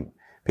was, I mean,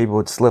 people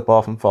would slip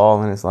off and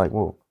fall, and it's like,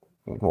 well,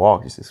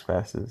 walk just as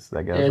fast as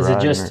that guy's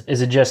riding.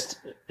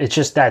 It's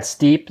just that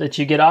steep that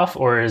you get off,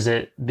 or is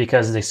it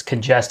because it's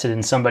congested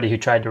and somebody who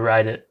tried to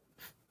ride it?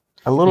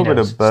 A little bit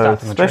of stopped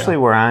both, on the especially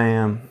trail? where I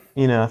am.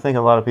 I think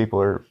a lot of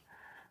people are,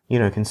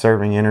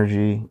 conserving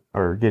energy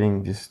or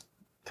getting just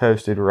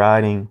toasted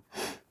riding.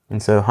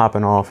 And so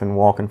hopping off and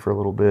walking for a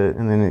little bit,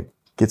 and then it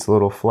gets a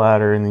little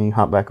flatter, and then you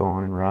hop back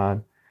on and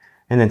ride.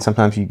 And then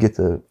sometimes you get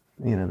the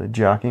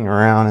jockeying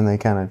around and they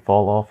kind of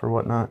fall off or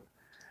whatnot.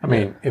 I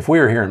mean, if we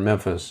were here in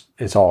Memphis,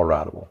 it's all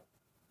rideable.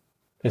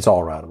 It's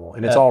all rideable.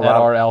 And it's all at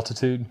rideable. our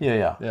altitude.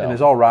 Yeah. And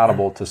it's all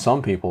rideable to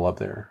some people up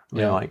there. I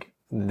mean, like,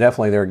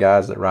 definitely there are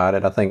guys that ride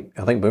it. I think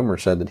Boomer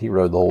said that he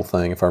rode the whole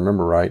thing, if I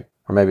remember right.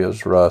 Or maybe it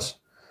was Russ.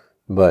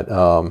 But,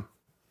 I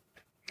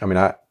mean,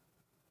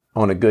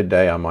 on a good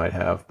day I might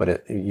have.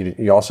 But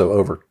you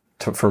also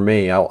for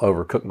me, I'll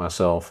overcook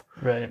myself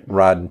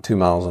riding 2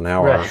 miles an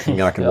hour. Right.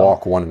 And I can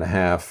walk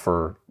 1.5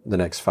 for the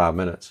next 5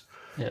 minutes.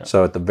 Yeah.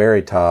 So at the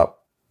very top,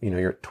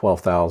 you're at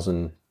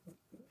 12,000,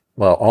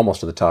 well,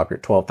 almost to the top. You're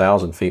at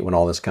 12,000 feet when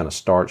all this kind of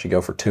starts. You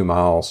go for 2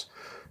 miles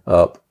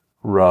up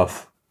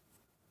rough,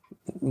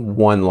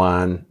 one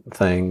line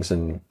things.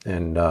 And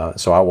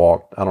so I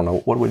walked, I don't know,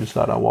 what did we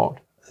decide I walked?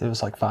 It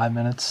was like 5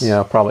 minutes.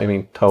 Yeah,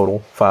 probably, total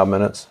 5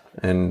 minutes.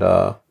 And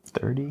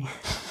 30.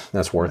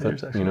 that's worth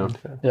it,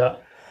 Yeah.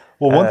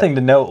 Well, one thing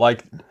to note,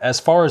 like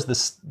as far as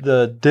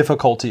the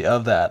difficulty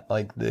of that,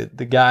 like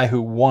the guy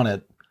who won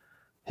it,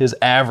 his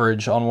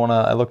average on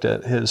I looked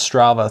at his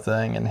Strava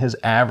thing, and his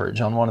average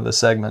on one of the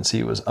segments,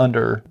 he was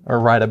under or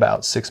right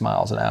about 6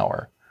 miles an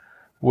hour,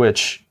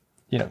 which,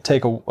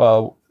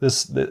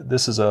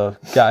 this is a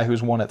guy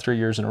who's won it 3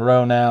 years in a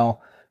row now,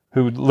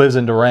 who lives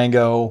in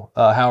Durango.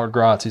 Howard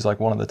Grotz, he's like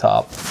one of the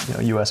top,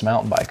 U.S.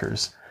 mountain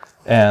bikers.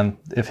 And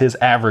if his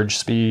average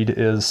speed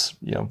is,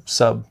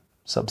 sub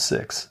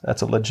 6,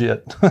 that's a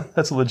legit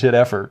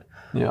effort.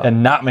 Yeah.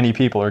 And not many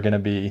people are going to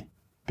be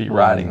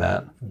riding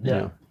that.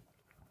 Yeah.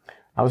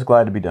 I was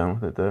glad to be done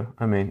with it, though.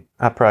 I mean,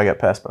 I probably got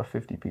passed by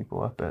 50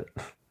 people, I bet.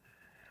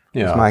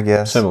 Yeah. That's my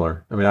guess.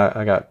 Similar. I mean,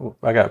 I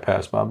got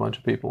passed by a bunch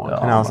of people.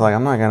 And I was like,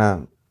 I'm not going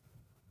to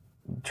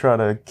try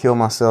to kill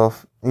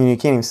myself. You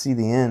can't even see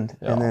the end.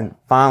 Yeah. And then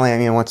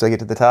finally, once I get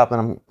to the top and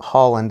I'm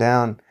hauling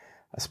down,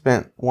 I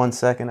spent 1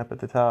 second up at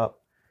the top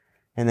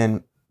and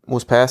then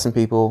was passing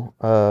people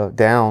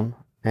down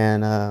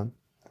and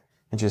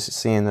just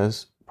seeing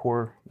those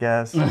poor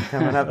guys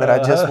coming up that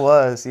I just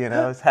was,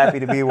 I was happy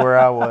to be where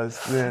I was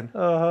then.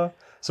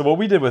 So what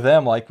we did with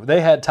them, like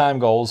they had time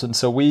goals, and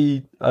so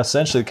we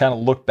essentially kind of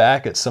looked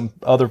back at some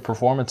other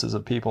performances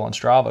of people on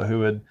Strava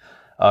who had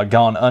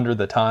gone under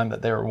the time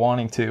that they were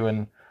wanting to,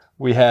 and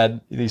we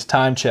had these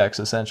time checks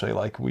essentially.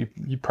 Like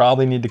you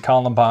probably need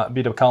to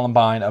beat a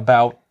Columbine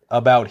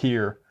about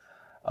here,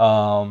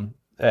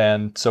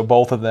 and so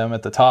both of them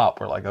at the top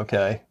were like,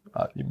 okay.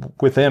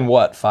 Within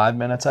 5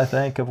 minutes, I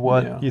think, of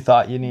what you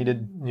thought you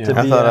needed to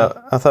be at?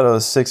 I thought I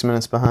was 6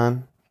 minutes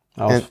behind.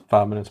 I was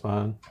 5 minutes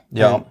behind.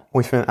 Yeah.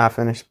 I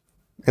finished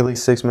at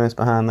least 6 minutes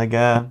behind the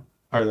guy,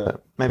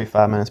 maybe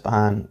 5 minutes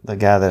behind the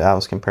guy that I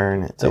was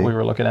comparing it to. That we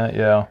were looking at,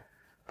 yeah.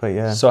 But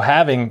yeah. So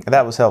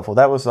That was helpful.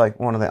 That was like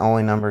one of the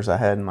only numbers I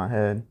had in my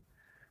head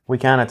we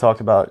kind of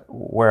talked about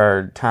where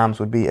our times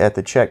would be at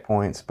the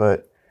checkpoints,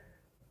 but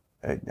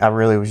I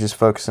really was just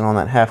focusing on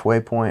that halfway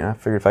point. I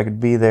figured if I could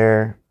be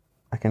there,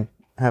 I can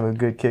have a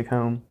good kick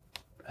home.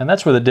 And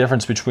that's where the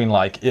difference between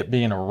like it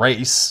being a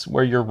race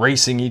where you're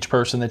racing each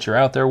person that you're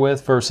out there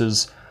with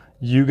versus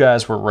you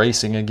guys were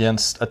racing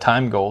against a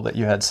time goal that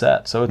you had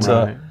set. So it's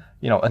Right.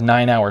 a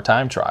 9-hour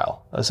time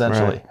trial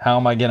essentially. Right. How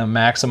am I going to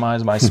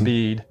maximize my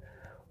speed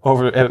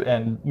over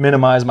and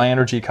minimize my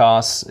energy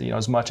costs,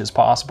 as much as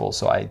possible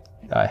so I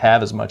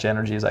have as much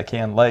energy as I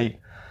can late.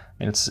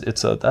 I mean,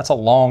 that's a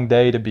long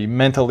day to be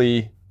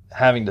mentally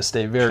having to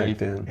stay very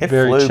Checked in. It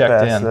very flew checked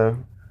past, in. though.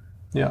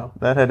 Yeah.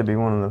 That had to be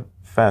one of the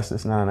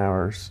fastest 9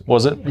 hours.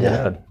 Was it?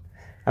 Yeah.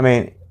 I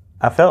mean,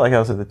 I felt like I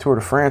was at the Tour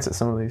de France at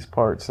some of these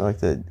parts. Like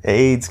the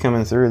aids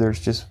coming through, there's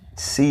just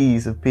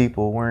seas of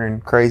people wearing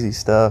crazy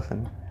stuff,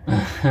 and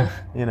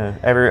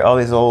all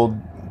these old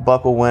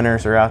buckle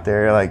winners are out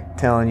there like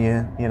telling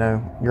you,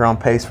 you're on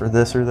pace for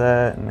this or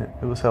that, and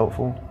it was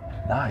helpful.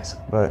 Nice.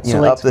 But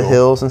So up the cool.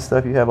 hills and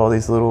stuff, you have all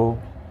these little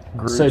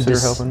groups So that are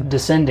helping.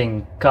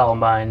 descending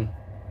Columbine,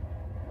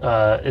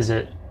 is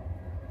it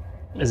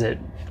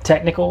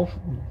technical?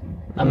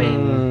 I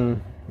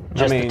mean,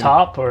 just the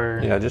top,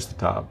 or Yeah, just the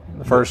top.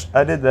 The first.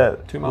 I did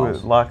that 2 miles.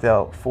 with Locked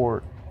Out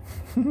Fort.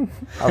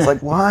 I was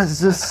like, why is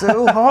this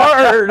so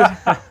hard?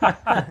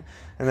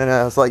 And then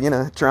I was like,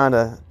 trying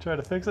to Try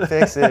to fix it.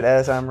 fix it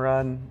as I'm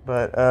riding.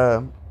 But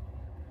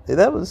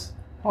that was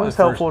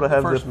helpful to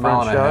have the first front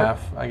mile and a shot.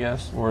 half, I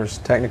guess, where it's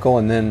technical,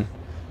 and then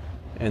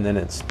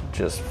it's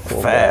just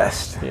full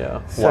Fast. blast.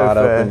 Yeah, So wide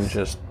open, fast.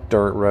 just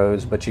dirt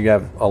roads. But you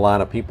have a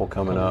line of people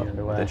coming Coming up the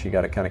other way. that you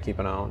got to kind of keep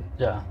an eye on.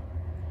 yeah.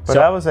 But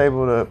So- I was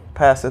able to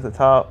pass at the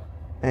top,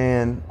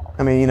 and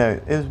I mean,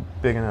 it was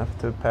big enough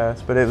to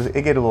pass, but it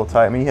get a little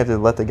tight. I mean, you have to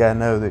let the guy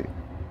know that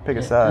pick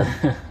a side.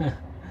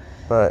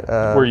 But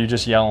Were you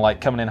just yelling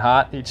like coming in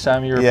hot each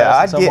time you were yeah,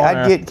 passing someone?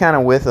 I'd get kind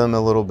of with them a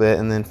little bit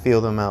and then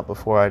feel them out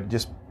before I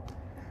just.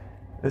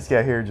 This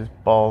guy here just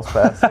balls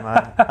past him.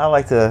 I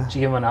like to Did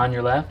you give one on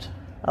your left?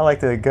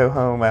 go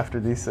home after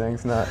these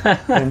things, not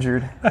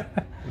injured.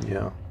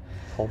 Yeah,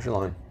 hold your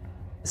line.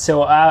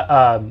 So,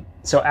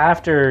 so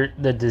after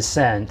the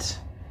descent,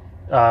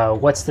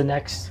 what's the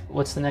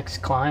next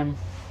climb?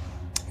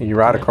 You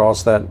ride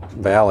across that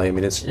valley. I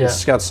mean, it's Yeah.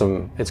 got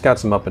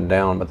some up and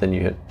down, but then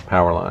you hit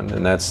power line,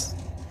 and that's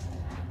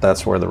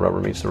where the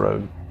rubber meets the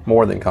road.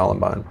 More than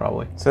Columbine,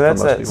 probably. So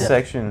that's for most that people.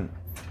 section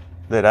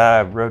that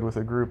I rode with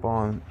a group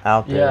on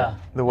out there. Yeah.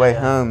 The way Yeah.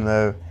 home,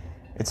 though,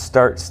 it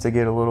starts to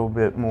get a little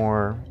bit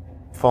more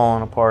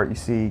falling apart. You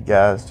see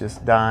guys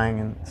just dying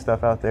and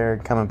stuff out there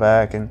and coming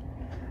back, and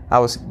I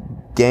was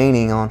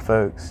gaining on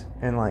folks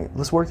and like,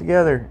 let's work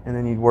together. And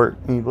then you'd work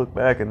and you'd look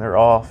back and they're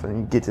off, and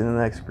you get to the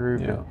next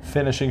group. Yeah.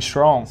 Finishing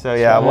strong. So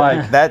yeah, So,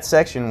 like that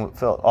section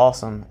felt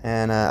awesome,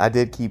 and I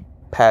did keep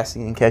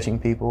passing and catching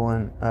people,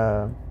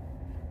 and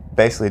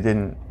basically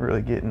didn't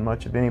really get in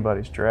much of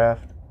anybody's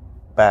draft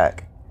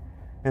back.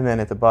 And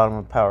then at the bottom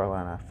of power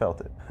line, I felt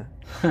it.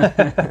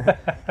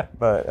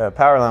 But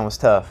power line was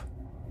tough,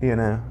 and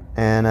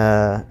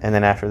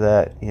then after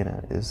that,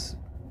 is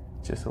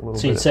just a little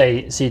So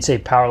bit. you'd say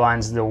power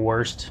line's the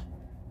worst.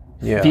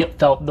 Yeah.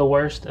 Felt the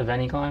worst of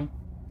any climb.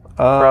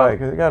 Probably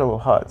because it got a little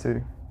hot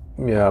too.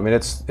 Yeah, I mean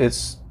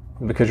it's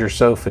because you're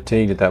so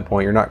fatigued at that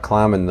point. You're not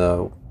climbing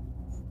the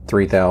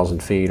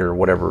 3,000 feet or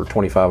whatever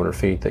 2,500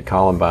 feet that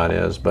Columbine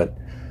is, but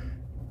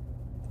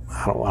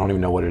I don't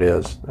even know what it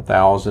is.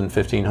 1,000,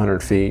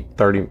 1,500 feet,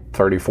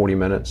 30, 40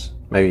 minutes.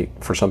 Maybe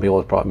for some people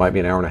it probably might be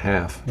an hour and a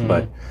half.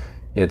 But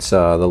it's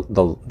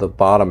the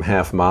bottom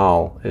half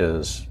mile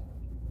is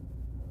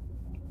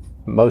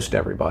most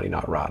everybody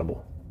not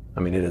rideable. I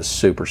mean, it is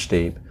super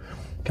steep.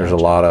 There's a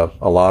lot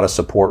of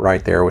support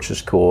right there, which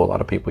is cool. A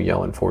lot of people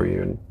yelling for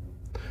you and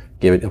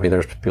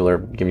there's people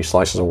that give you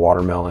slices of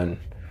watermelon.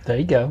 There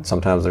you go.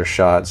 Sometimes there's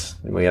shots.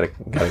 We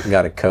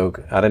got a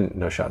Coke. I didn't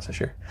know shots this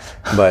year,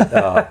 but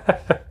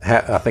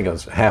I think it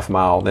was half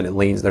mile. Then it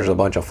leans. There's a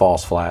bunch of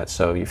false flats.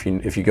 So if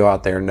you go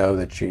out there, know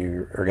that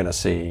you are going to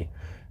see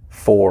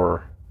 3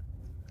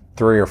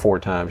 or 4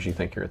 times you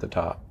think you're at the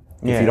top.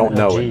 Yeah, If you don't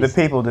know geez. it,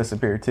 The people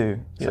disappear too.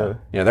 So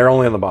yeah, they're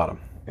only on the bottom.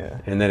 yeah.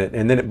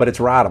 But it's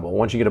rideable.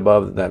 Once you get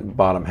above that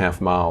bottom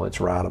half mile, it's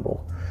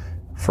rideable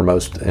for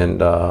most.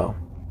 And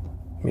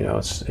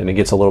it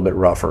gets a little bit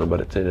rougher, but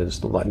it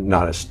is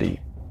not as steep.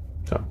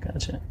 So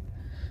Gotcha.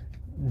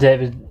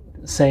 David,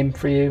 same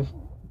for you.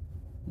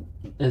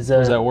 Was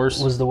that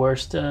worse? Was the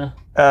worst?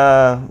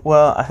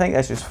 Well, I think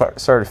I just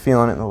started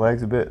feeling it in the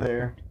legs a bit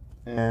there,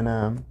 and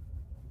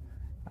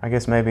I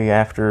guess maybe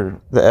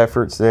after the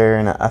efforts there,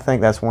 and I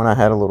think that's when I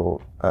had a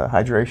little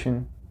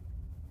hydration,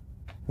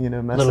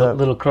 mess up.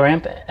 Little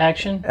cramp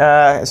action.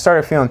 I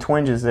started feeling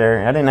twinges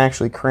there. I didn't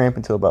actually cramp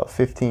until about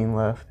 15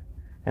 left,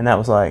 and that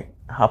was like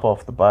hop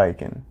off the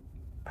bike and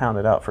pound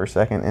it out for a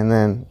second, and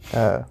then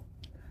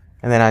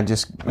I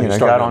just you got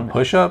started on.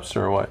 push-ups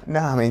or what? No,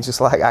 I mean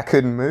just like I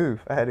couldn't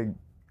move. I had to.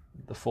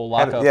 the full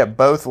lockup. Yeah,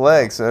 both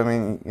legs. So, I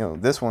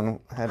mean, this one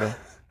had to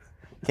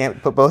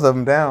can't put both of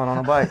them down on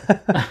a bike.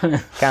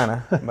 Kind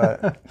of.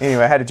 But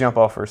anyway, I had to jump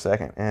off for a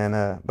second.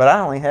 And but I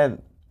only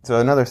had, so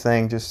another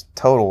thing, just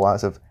total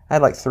wise, I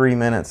had like 3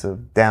 minutes of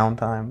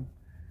downtime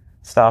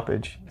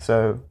stoppage.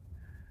 So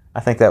I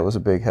think that was a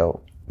big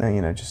help,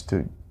 just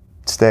to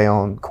stay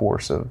on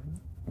course of,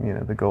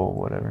 the goal,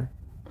 whatever.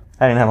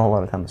 I didn't have a whole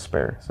lot of time to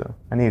spare, so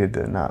I needed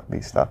to not be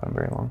stopping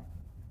very long.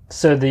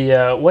 So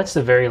the what's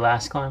the very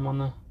last climb on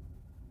the?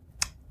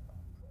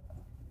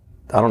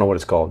 I don't know what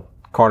it's called.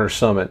 Carter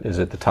Summit is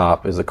at the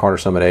top. Is the Carter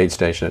Summit aid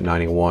station at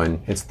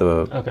 91. It's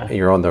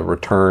you're on the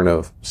return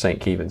of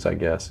St. Kevin's, I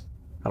guess.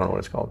 I don't know what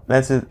it's called.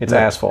 That's it. It's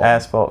asphalt.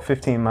 Asphalt,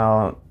 15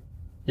 mile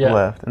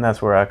left, and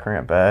that's where I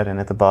cramped bad. And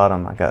at the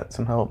bottom, I got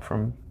some help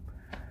from.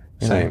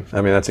 Same.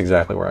 I mean, that's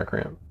exactly where I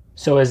cramped.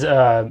 So is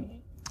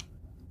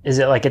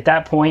it like at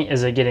that point?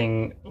 Is it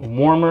getting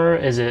warmer?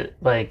 Is it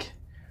like,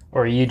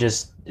 or are you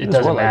just it was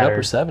doesn't like matter?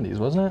 upper 70s,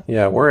 wasn't it?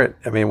 Yeah,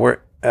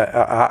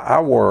 I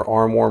wore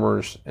arm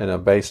warmers and a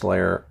base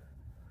layer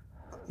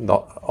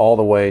all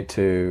the way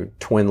to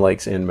Twin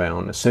Lakes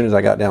inbound. As soon as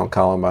I got down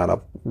Columbine, I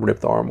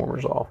ripped the arm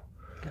warmers off.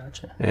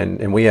 Gotcha.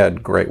 And we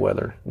had great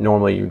weather.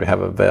 Normally you'd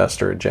have a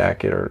vest or a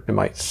jacket, or it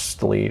might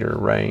sleet or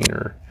rain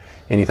or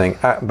anything.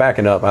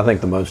 Backing up, I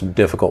think the most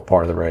difficult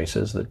part of the race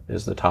is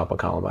the top of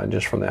Columbine,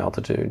 just from the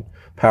altitude.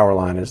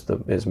 Powerline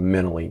is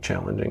mentally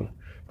challenging,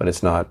 but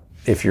it's not,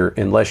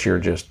 unless you're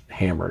just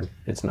hammered,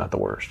 it's not the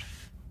worst.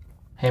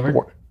 Hammered?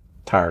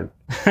 Tired.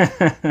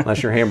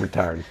 Unless you're hammered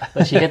tired.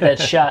 Unless you hit that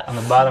shot on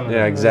the bottom of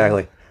Yeah,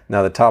 exactly.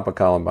 Now the top of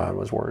Columbine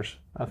was worse,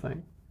 I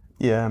think.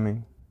 Yeah, I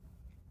mean.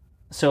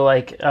 So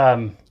like,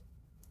 all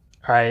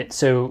right.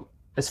 So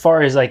as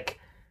far as like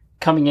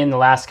coming in the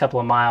last couple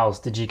of miles,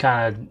 did you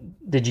kind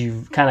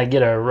of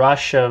get a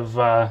rush of,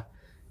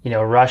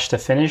 rush to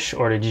finish,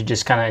 or did you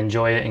just kind of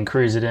enjoy it and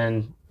cruise it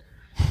in?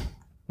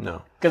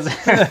 No. Because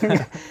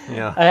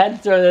Yeah. I had to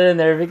throw that in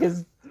there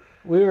because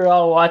we were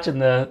all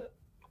watching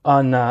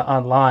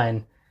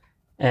online,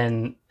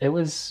 and it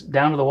was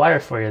down to the wire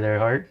for you there,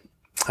 Hart.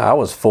 I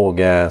was full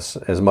gas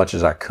as much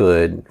as I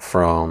could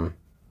from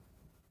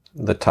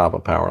the top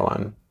of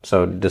Powerline.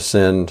 So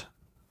descend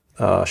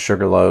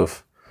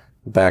Sugarloaf,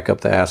 back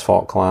up the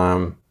asphalt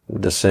climb,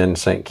 descend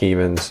St.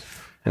 Kevin's,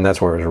 and that's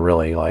where it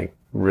was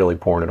really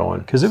pouring it on.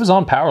 Because it was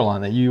on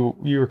Powerline that you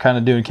were kind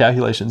of doing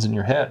calculations in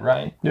your head,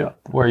 right? Yeah.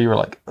 Where you were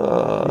like,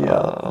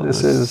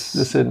 This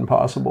isn't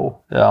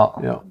possible. yeah.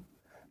 Yeah.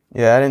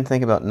 Yeah, I didn't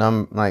think about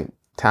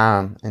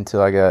time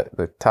until I got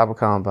the top of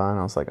Columbine.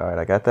 I was like, all right,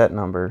 I got that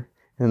number.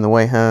 And the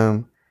way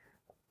home,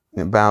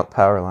 about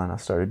Powerline, I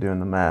started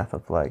doing the math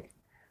of like,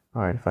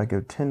 all right, if I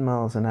go 10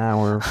 miles an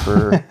hour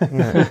for,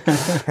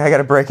 I got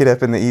to break it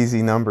up into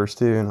easy numbers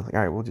too. And I was like, all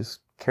right, we'll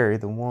just carry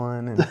the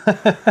one.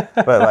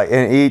 But like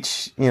in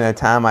each,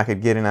 time I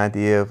could get an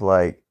idea of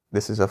like,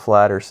 this is a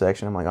flatter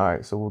section. I'm like, all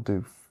right, so we'll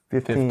do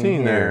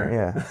 15 there.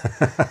 here.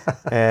 Yeah.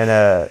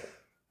 And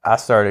I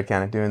started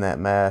kind of doing that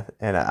math,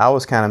 and I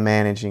was kind of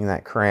managing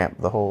that cramp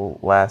the whole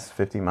last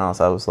 50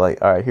 miles. I was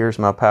like, all right, here's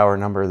my power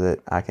number that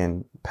I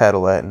can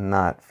pedal at and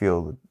not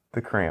feel the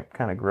cramp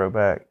kind of grow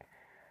back.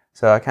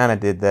 So I kind of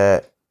did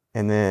that,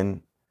 and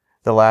then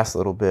the last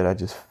little bit, I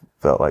just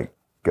felt like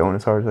going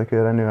as hard as I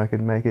could. I knew I could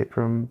make it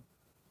from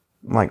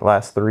like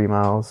last 3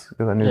 miles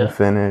because I knew the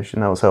finish,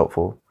 and that was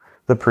helpful.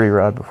 The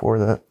pre-ride before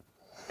that.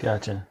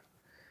 Gotcha.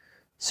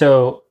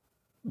 So,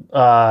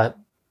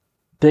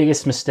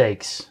 biggest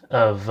mistakes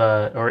of,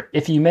 or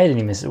if you made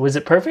any mistakes, was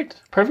it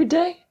perfect? Perfect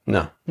day?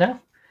 No.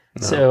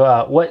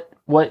 So,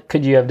 what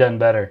could you have done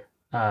better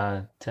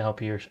to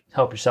help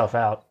yourself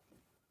out?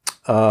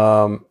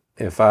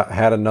 If I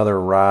had another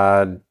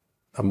ride,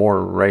 a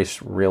more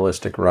race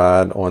realistic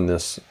ride on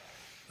this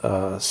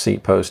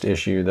seat post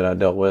issue that I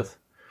dealt with.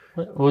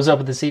 What was up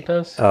with the seat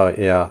post? Oh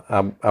yeah,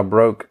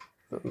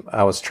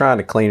 I was trying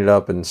to clean it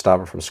up and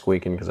stop it from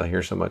squeaking because I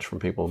hear so much from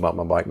people about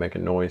my bike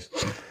making noise.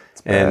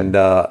 And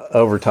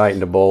over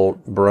tightened a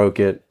bolt, broke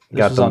it.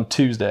 This was on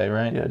Tuesday,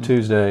 right? Yeah,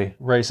 Tuesday.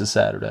 Race is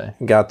Saturday.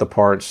 Got the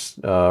parts.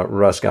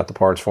 Russ got the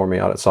parts for me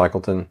out at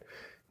Cycleton,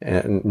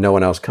 and no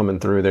one else coming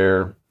through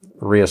there.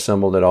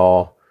 Reassembled it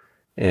all,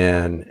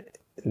 and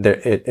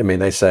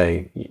they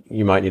say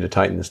you might need to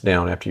tighten this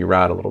down after you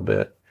ride a little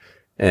bit,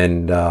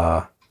 and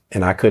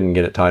I couldn't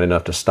get it tight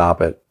enough to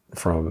stop it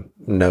from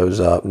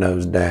nose up,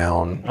 nose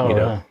down.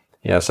 Oh,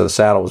 yeah. So the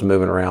saddle was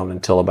moving around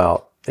until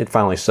about it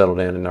finally settled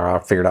in, and I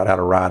figured out how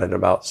to ride it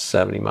about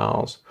 70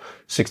 miles,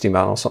 60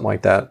 miles, something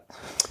like that.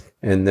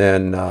 And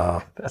then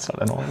that's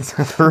not annoying.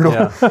 Brutal.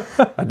 Yeah,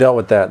 I dealt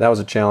with that. That was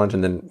a challenge,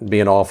 and then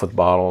being off with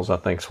bottles, I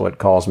think, is what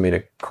caused me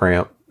to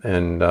cramp.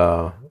 And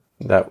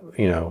that,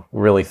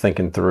 really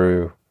thinking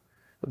through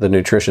the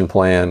nutrition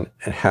plan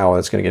and how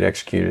it's going to get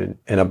executed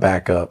in a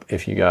backup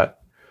if you got,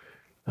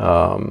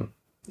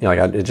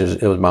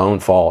 it was my own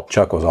fault.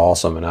 Chuck was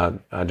awesome,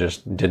 and I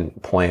just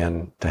didn't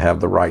plan to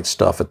have the right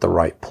stuff at the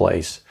right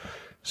place.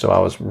 So I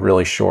was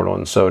really short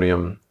on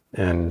sodium,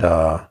 and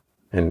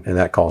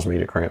that caused me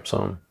to cramp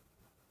some.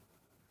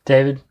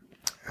 David?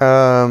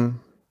 Yeah,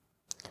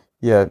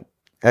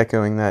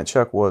 echoing that,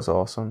 Chuck was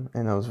awesome,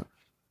 and it was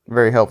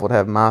very helpful to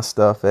have my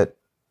stuff at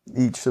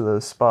each of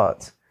those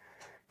spots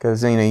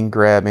because you can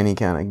grab any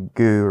kind of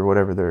goo or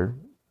whatever they're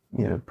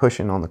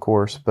pushing on the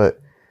course. But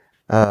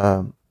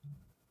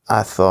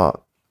I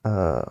thought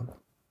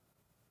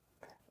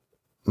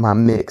my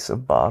mix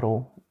of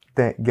bottle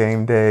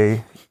game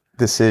day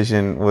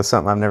decision was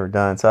something I've never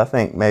done. So I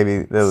think maybe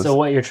those. So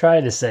what you're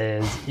trying to say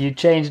is you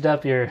changed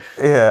up your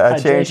I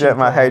changed up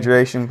my plan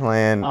hydration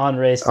plan on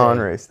race day. on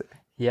race day.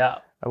 Yeah.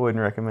 I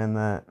wouldn't recommend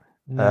that.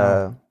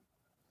 No.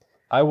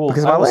 I will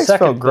Because I my will legs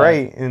second felt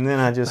great, and then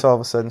I just all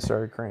of a sudden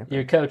started cramping.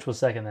 Your coach will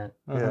second that.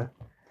 Yeah.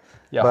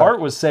 Yeah, But- Hart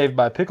was saved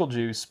by pickle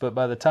juice, but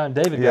by the time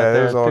David Yeah, got it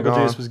there, was all pickle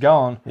gone. juice was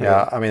gone.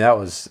 Yeah, I mean that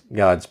was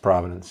God's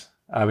providence.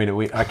 I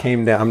mean, I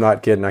came down. I'm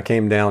not kidding. I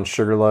came down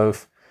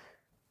Sugarloaf.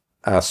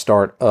 I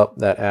start up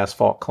that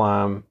asphalt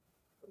climb.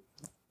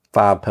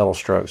 5 pedal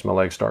strokes, my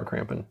legs start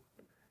cramping,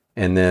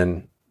 and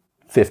then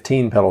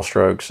 15 pedal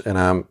strokes, and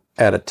I'm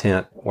at a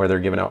tent where they're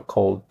giving out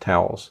cold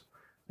towels.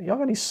 Y'all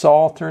got any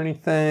salt or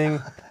anything?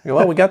 I go,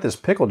 well, we got this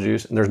pickle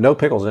juice, and there's no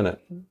pickles in it.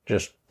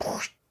 Just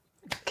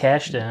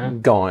Cashed in, huh?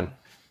 gone.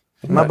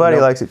 My buddy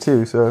likes it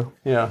too, so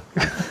Yeah,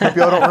 hope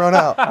y'all don't run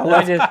out. I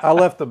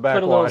left the Put a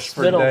little backwash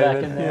for spittle back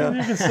David. in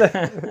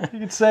there. You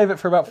could save it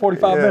for about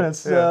 45 Yeah,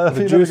 minutes. yeah. if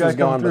The you juice never was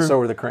got come gone, but through. so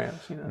were the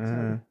cramps.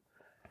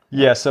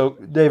 Yeah, so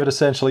David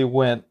essentially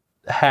went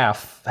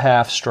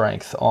half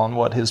strength on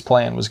what his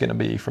plan was going to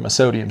be from a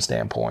sodium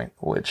standpoint,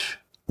 which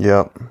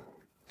Yep.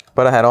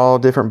 But I had all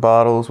different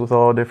bottles with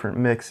all different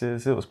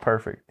mixes. It was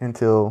perfect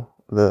until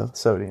the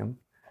sodium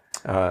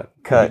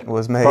cut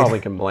was made.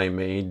 Probably can blame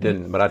me. He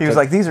didn't, but I He was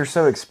like, "These are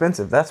so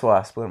expensive. That's why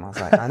I split them." I was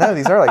like, "I know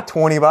these are like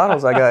 20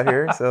 bottles I got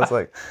here." So I was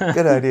like,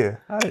 "Good idea."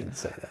 I didn't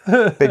say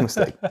that. Big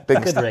mistake. Big Good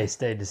mistake. race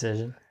day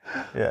decision.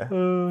 Yeah.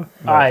 All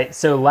right.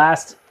 So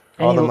last.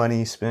 All any- the money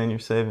you spend, you're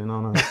saving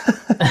on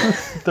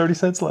 30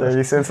 cents left.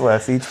 30 cents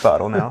less each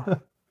bottle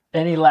now.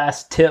 Any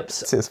last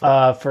tips It's his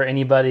for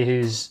anybody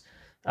who's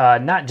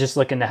not just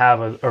looking to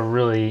have a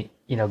really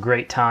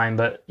great time,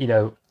 but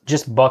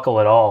just buckle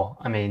it all?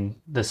 I mean,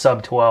 the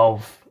sub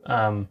 12.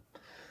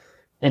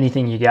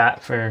 Anything you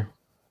got for?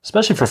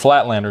 Especially for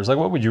flatlanders, like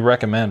what would you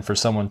recommend for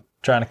someone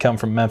trying to come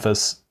from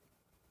Memphis,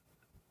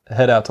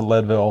 head out to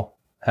Leadville,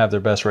 have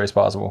their best race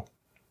possible?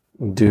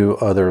 Do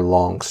other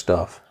long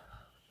stuff.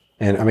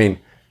 And I mean,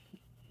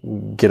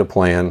 get a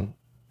plan.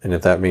 And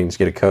if that means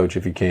get a coach,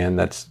 if you can,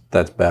 that's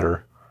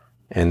better.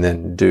 And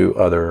then do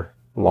other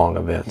long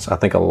events. I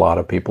think a lot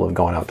of people have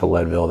gone out to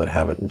Leadville that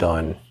haven't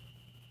done.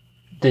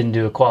 Didn't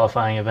do a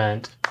qualifying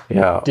event.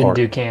 Yeah. Didn't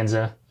do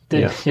Kansas.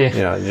 You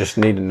just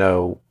need to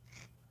know.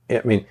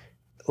 I mean,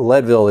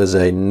 Leadville is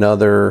it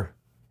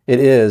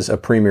is a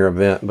premier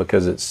event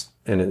because it's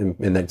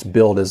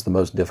billed as the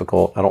most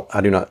difficult.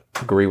 I do not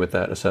agree with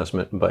that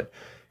assessment, but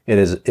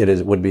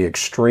would be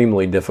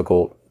extremely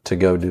difficult to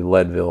go to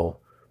Leadville,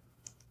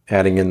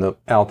 adding in the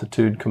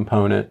altitude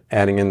component,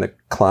 adding in the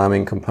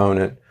climbing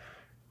component,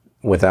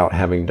 without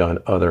having done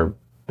other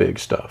big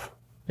stuff.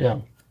 Yeah,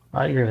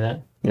 I agree with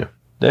that. Yeah.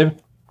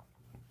 David?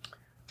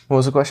 What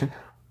was the question?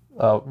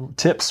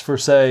 Tips for,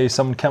 say,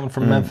 someone coming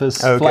from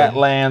Memphis, okay.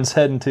 flatlands,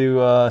 heading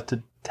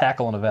to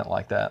tackle an event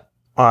like that.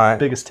 All right.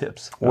 Biggest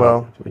tips.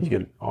 Well, You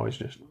could always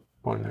just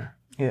point there.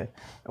 yeah.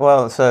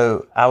 Well,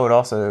 so I would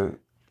also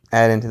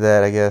add into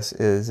that, I guess,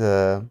 is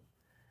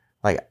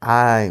like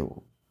I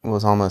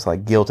was almost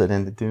like guilted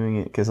into doing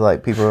it because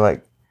like people are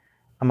like,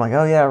 I'm like,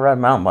 oh yeah, I ride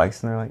mountain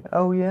bikes, and they're like,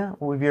 oh yeah,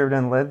 well, have you ever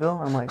done Leadville?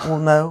 I'm like, well,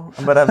 no,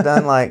 but I've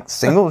done like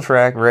single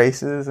track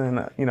races and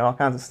all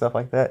kinds of stuff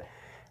like that.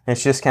 And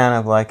it's just kind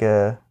of like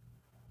I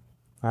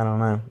don't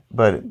know,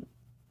 but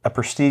a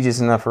prestigious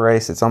enough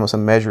race. It's almost a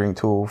measuring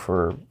tool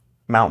for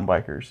mountain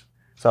bikers.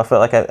 So I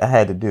felt like I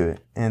had to do it.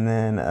 And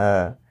then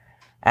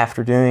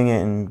after doing it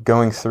and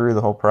going through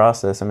the whole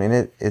process, I mean,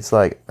 it's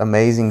like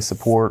amazing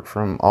support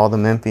from all the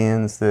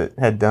Memphians that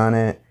had done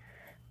it.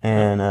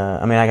 And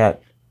I mean, I got.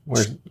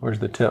 Where's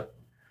the tip?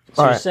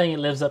 So All you're right. saying it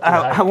lives up to the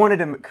I hype. wanted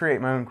to create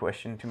my own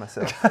question to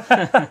myself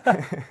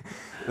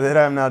that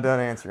I'm now done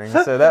answering.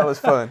 So that was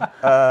fun.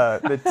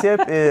 The tip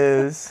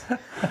is,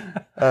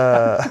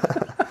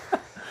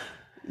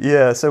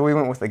 yeah. So we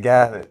went with a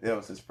guy that it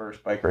was his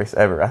first bike race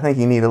ever. I think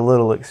you need a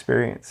little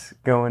experience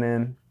going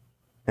in,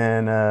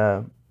 and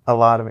a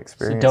lot of So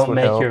experience. don't would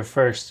make help. your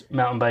first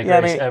mountain bike Yeah, I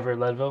race mean- ever,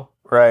 Leadville.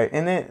 Right,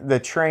 and then the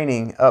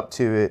training up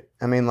to it.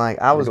 I mean, like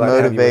I was glad to have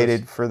you with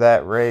motivated for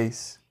that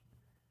race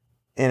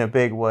in a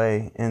big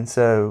way, and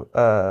so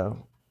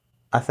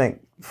I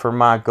think for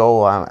my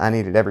goal, I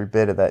needed every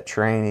bit of that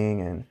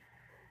training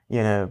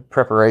and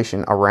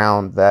preparation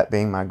around that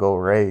being my goal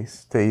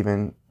race to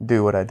even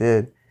do what I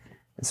did.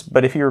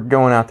 But if you're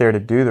going out there to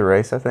do the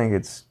race, I think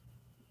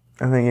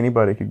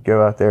anybody could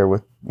go out there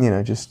with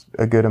just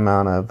a good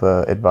amount of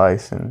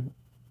advice and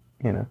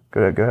go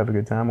have a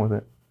good time with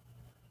it.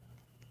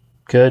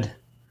 Good.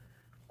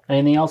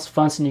 Anything else,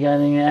 Funson? You got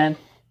anything to add?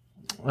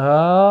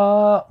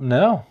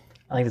 No.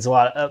 I think there's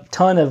a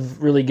ton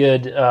of really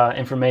good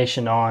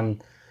information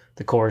on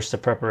the course, the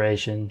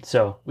preparation.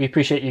 So we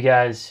appreciate you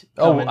guys.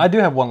 Oh, coming. I do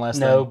have one last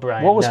No, thing.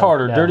 Brian, What was no,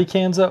 harder, no. Dirty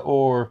Kansas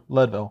or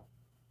Leadville?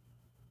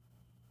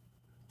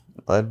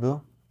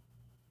 Leadville.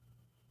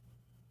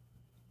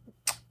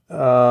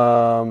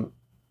 You're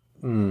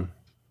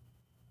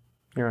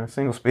on a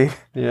single speed.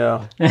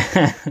 Yeah.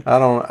 I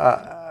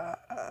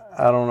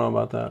don't know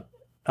about that.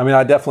 I mean,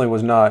 I definitely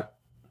was not.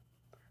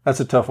 That's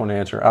a tough one to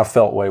answer. I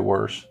felt way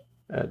worse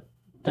at.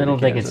 I don't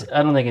think it's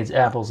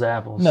apples to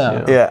apples.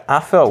 No. Yeah, I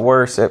felt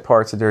worse at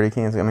parts of Dirty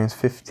Kansas. I mean, it's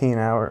 15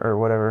 hour or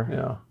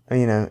whatever. Yeah.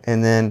 You know,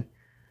 and then,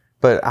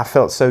 but I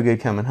felt so good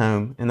coming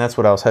home, and that's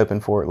what I was hoping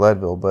for at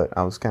Leadville. But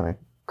I was kind of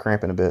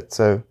cramping a bit,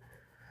 so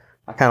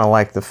I kind of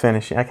like the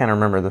finishing. I kind of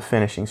remember the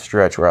finishing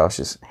stretch where I was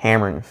just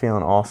hammering and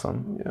feeling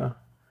awesome. Yeah.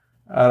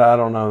 I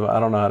don't know. I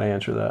don't know how to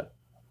answer that.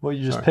 Well,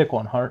 you just pick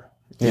one, Hart.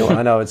 You know,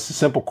 I know it's a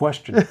simple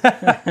question.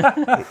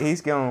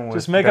 He's going with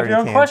Just make up Dirty your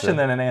own Kansas. question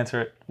then and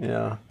answer it.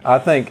 Yeah. I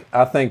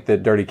think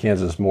that Dirty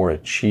Kansas is more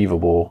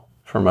achievable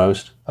for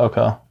most,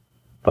 Okay.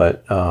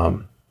 but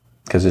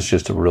because it's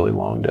just a really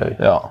long day.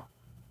 Yeah.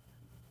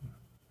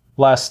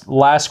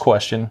 Last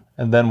question,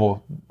 and then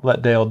we'll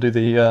let Dale do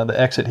the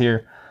exit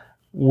here.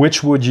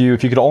 Which would you,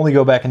 if you could only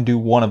go back and do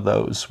one of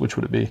those, which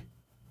would it be?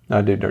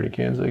 I'd do Dirty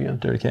Kansas again.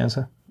 Dirty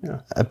Kansas?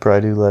 I'd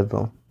probably do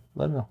Leadville.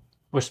 Leadville.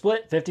 We're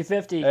split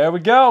 50-50. There we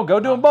go.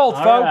 Go do them both,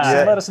 All folks. right.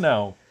 And let us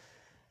know.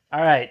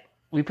 All right.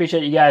 We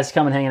appreciate you guys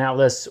coming hanging out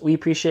with us. We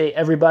appreciate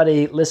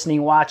everybody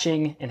listening,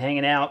 watching, and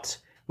hanging out.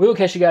 We will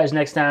catch you guys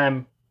next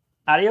time.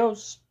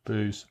 Adios.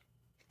 Peace.